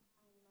control of them.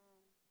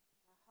 Amen.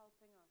 They're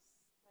helping us.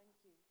 Thank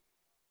you.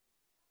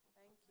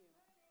 Thank you.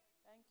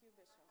 Thank you,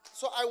 Bishop.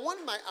 So I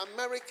want my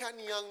American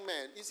young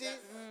men. You see,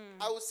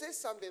 I will say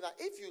something that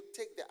if you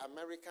take the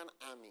American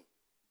army,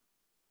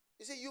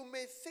 you see, you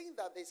may think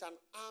that there's an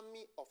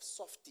army of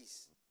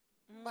softies.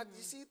 But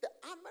you see, the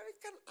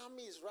American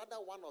army is rather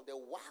one of the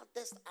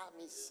wildest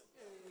armies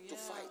to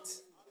fight.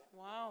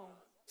 Wow.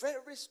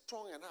 Very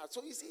strong and hard.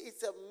 So you see,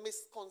 it's a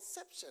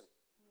misconception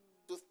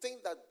to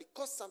think that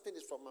because something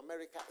is from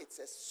America, it's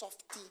a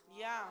softy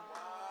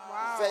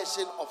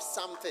version of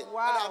something.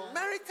 Wow. But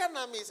American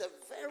army is a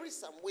very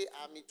some way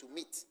army to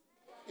meet.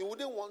 You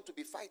wouldn't want to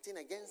be fighting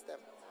against them.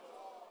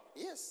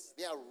 Yes,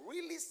 they are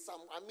really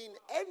some. I mean,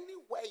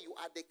 anywhere you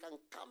are, they can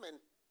come and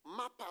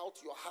map out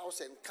your house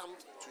and come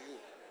to you.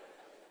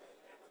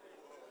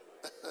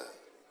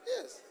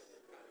 Yes.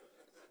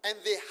 And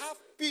they have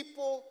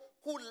people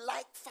who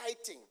like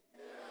fighting.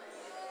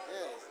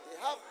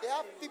 Yes, they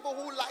have people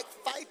who like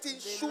fighting,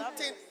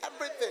 shooting,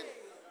 everything.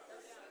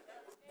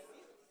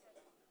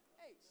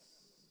 Hey.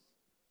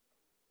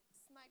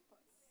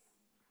 Snipers.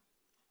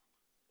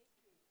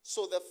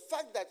 So the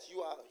fact that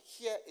you are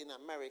here in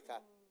America,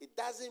 it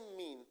doesn't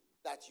mean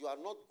that you are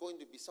not going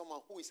to be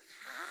someone who is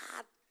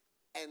hard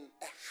and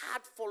a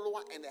hard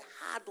follower and a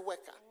hard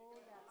worker.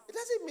 It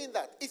doesn't mean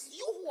that. It's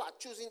you who are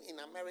choosing in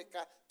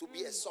America to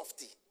be a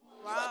softie.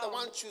 You are the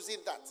one choosing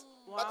that.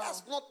 But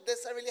that's not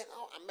necessarily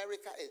how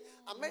America is.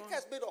 America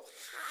is made of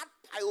hard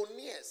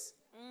pioneers.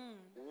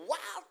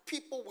 Wild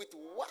people with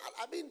wild.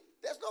 I mean,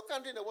 there's no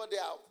country in the world they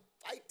are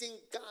fighting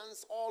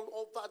guns all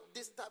over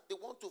this stuff. They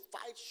want to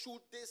fight,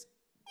 shoot this.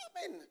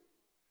 I mean,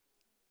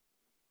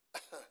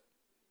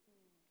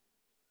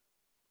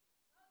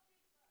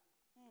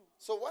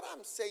 so what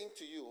I'm saying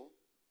to you,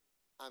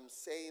 I'm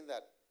saying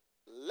that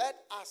let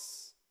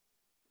us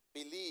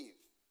believe.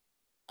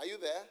 Are you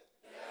there?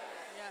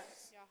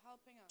 Yes. You're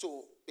helping us.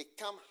 To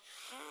become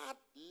hard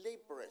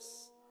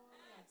laborers.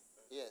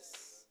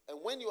 Yes. And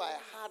when you are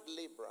a hard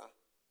laborer,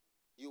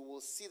 you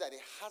will see that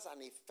it has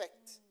an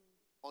effect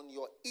on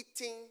your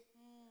eating,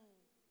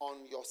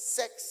 on your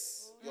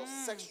sex, your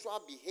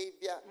sexual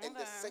behavior, and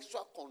the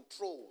sexual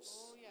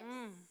controls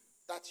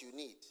that you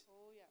need.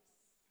 Oh,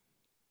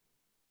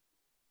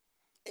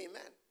 yes.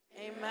 Amen.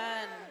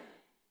 Amen.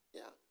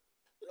 Yeah.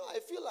 You know, I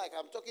feel like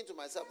I'm talking to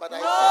myself, but I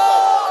feel like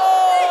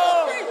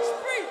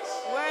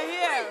We're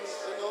here.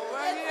 you know,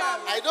 We're here.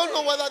 I don't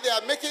know whether they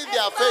are making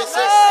their faces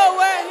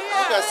No, we're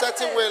look a here.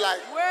 certain way,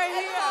 like We're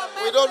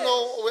here. we don't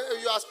know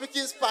you are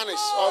speaking Spanish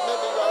or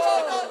maybe you are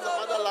speaking some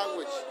other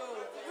language.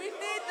 No. We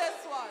need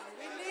this one.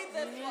 We need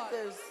this We need one.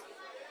 this.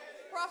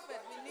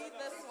 Prophet, we need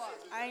this one.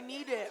 I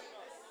need it.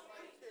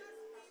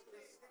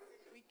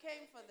 We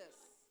came for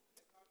this.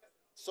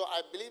 So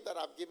I believe that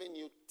I've given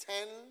you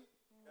 10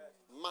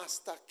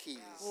 master keys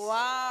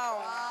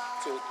Wow.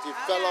 to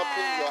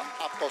developing your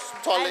I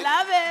apostolic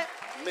love it.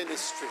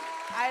 ministry.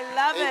 I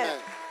love Amen.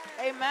 it.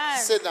 Amen.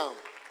 Sit down.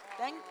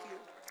 Thank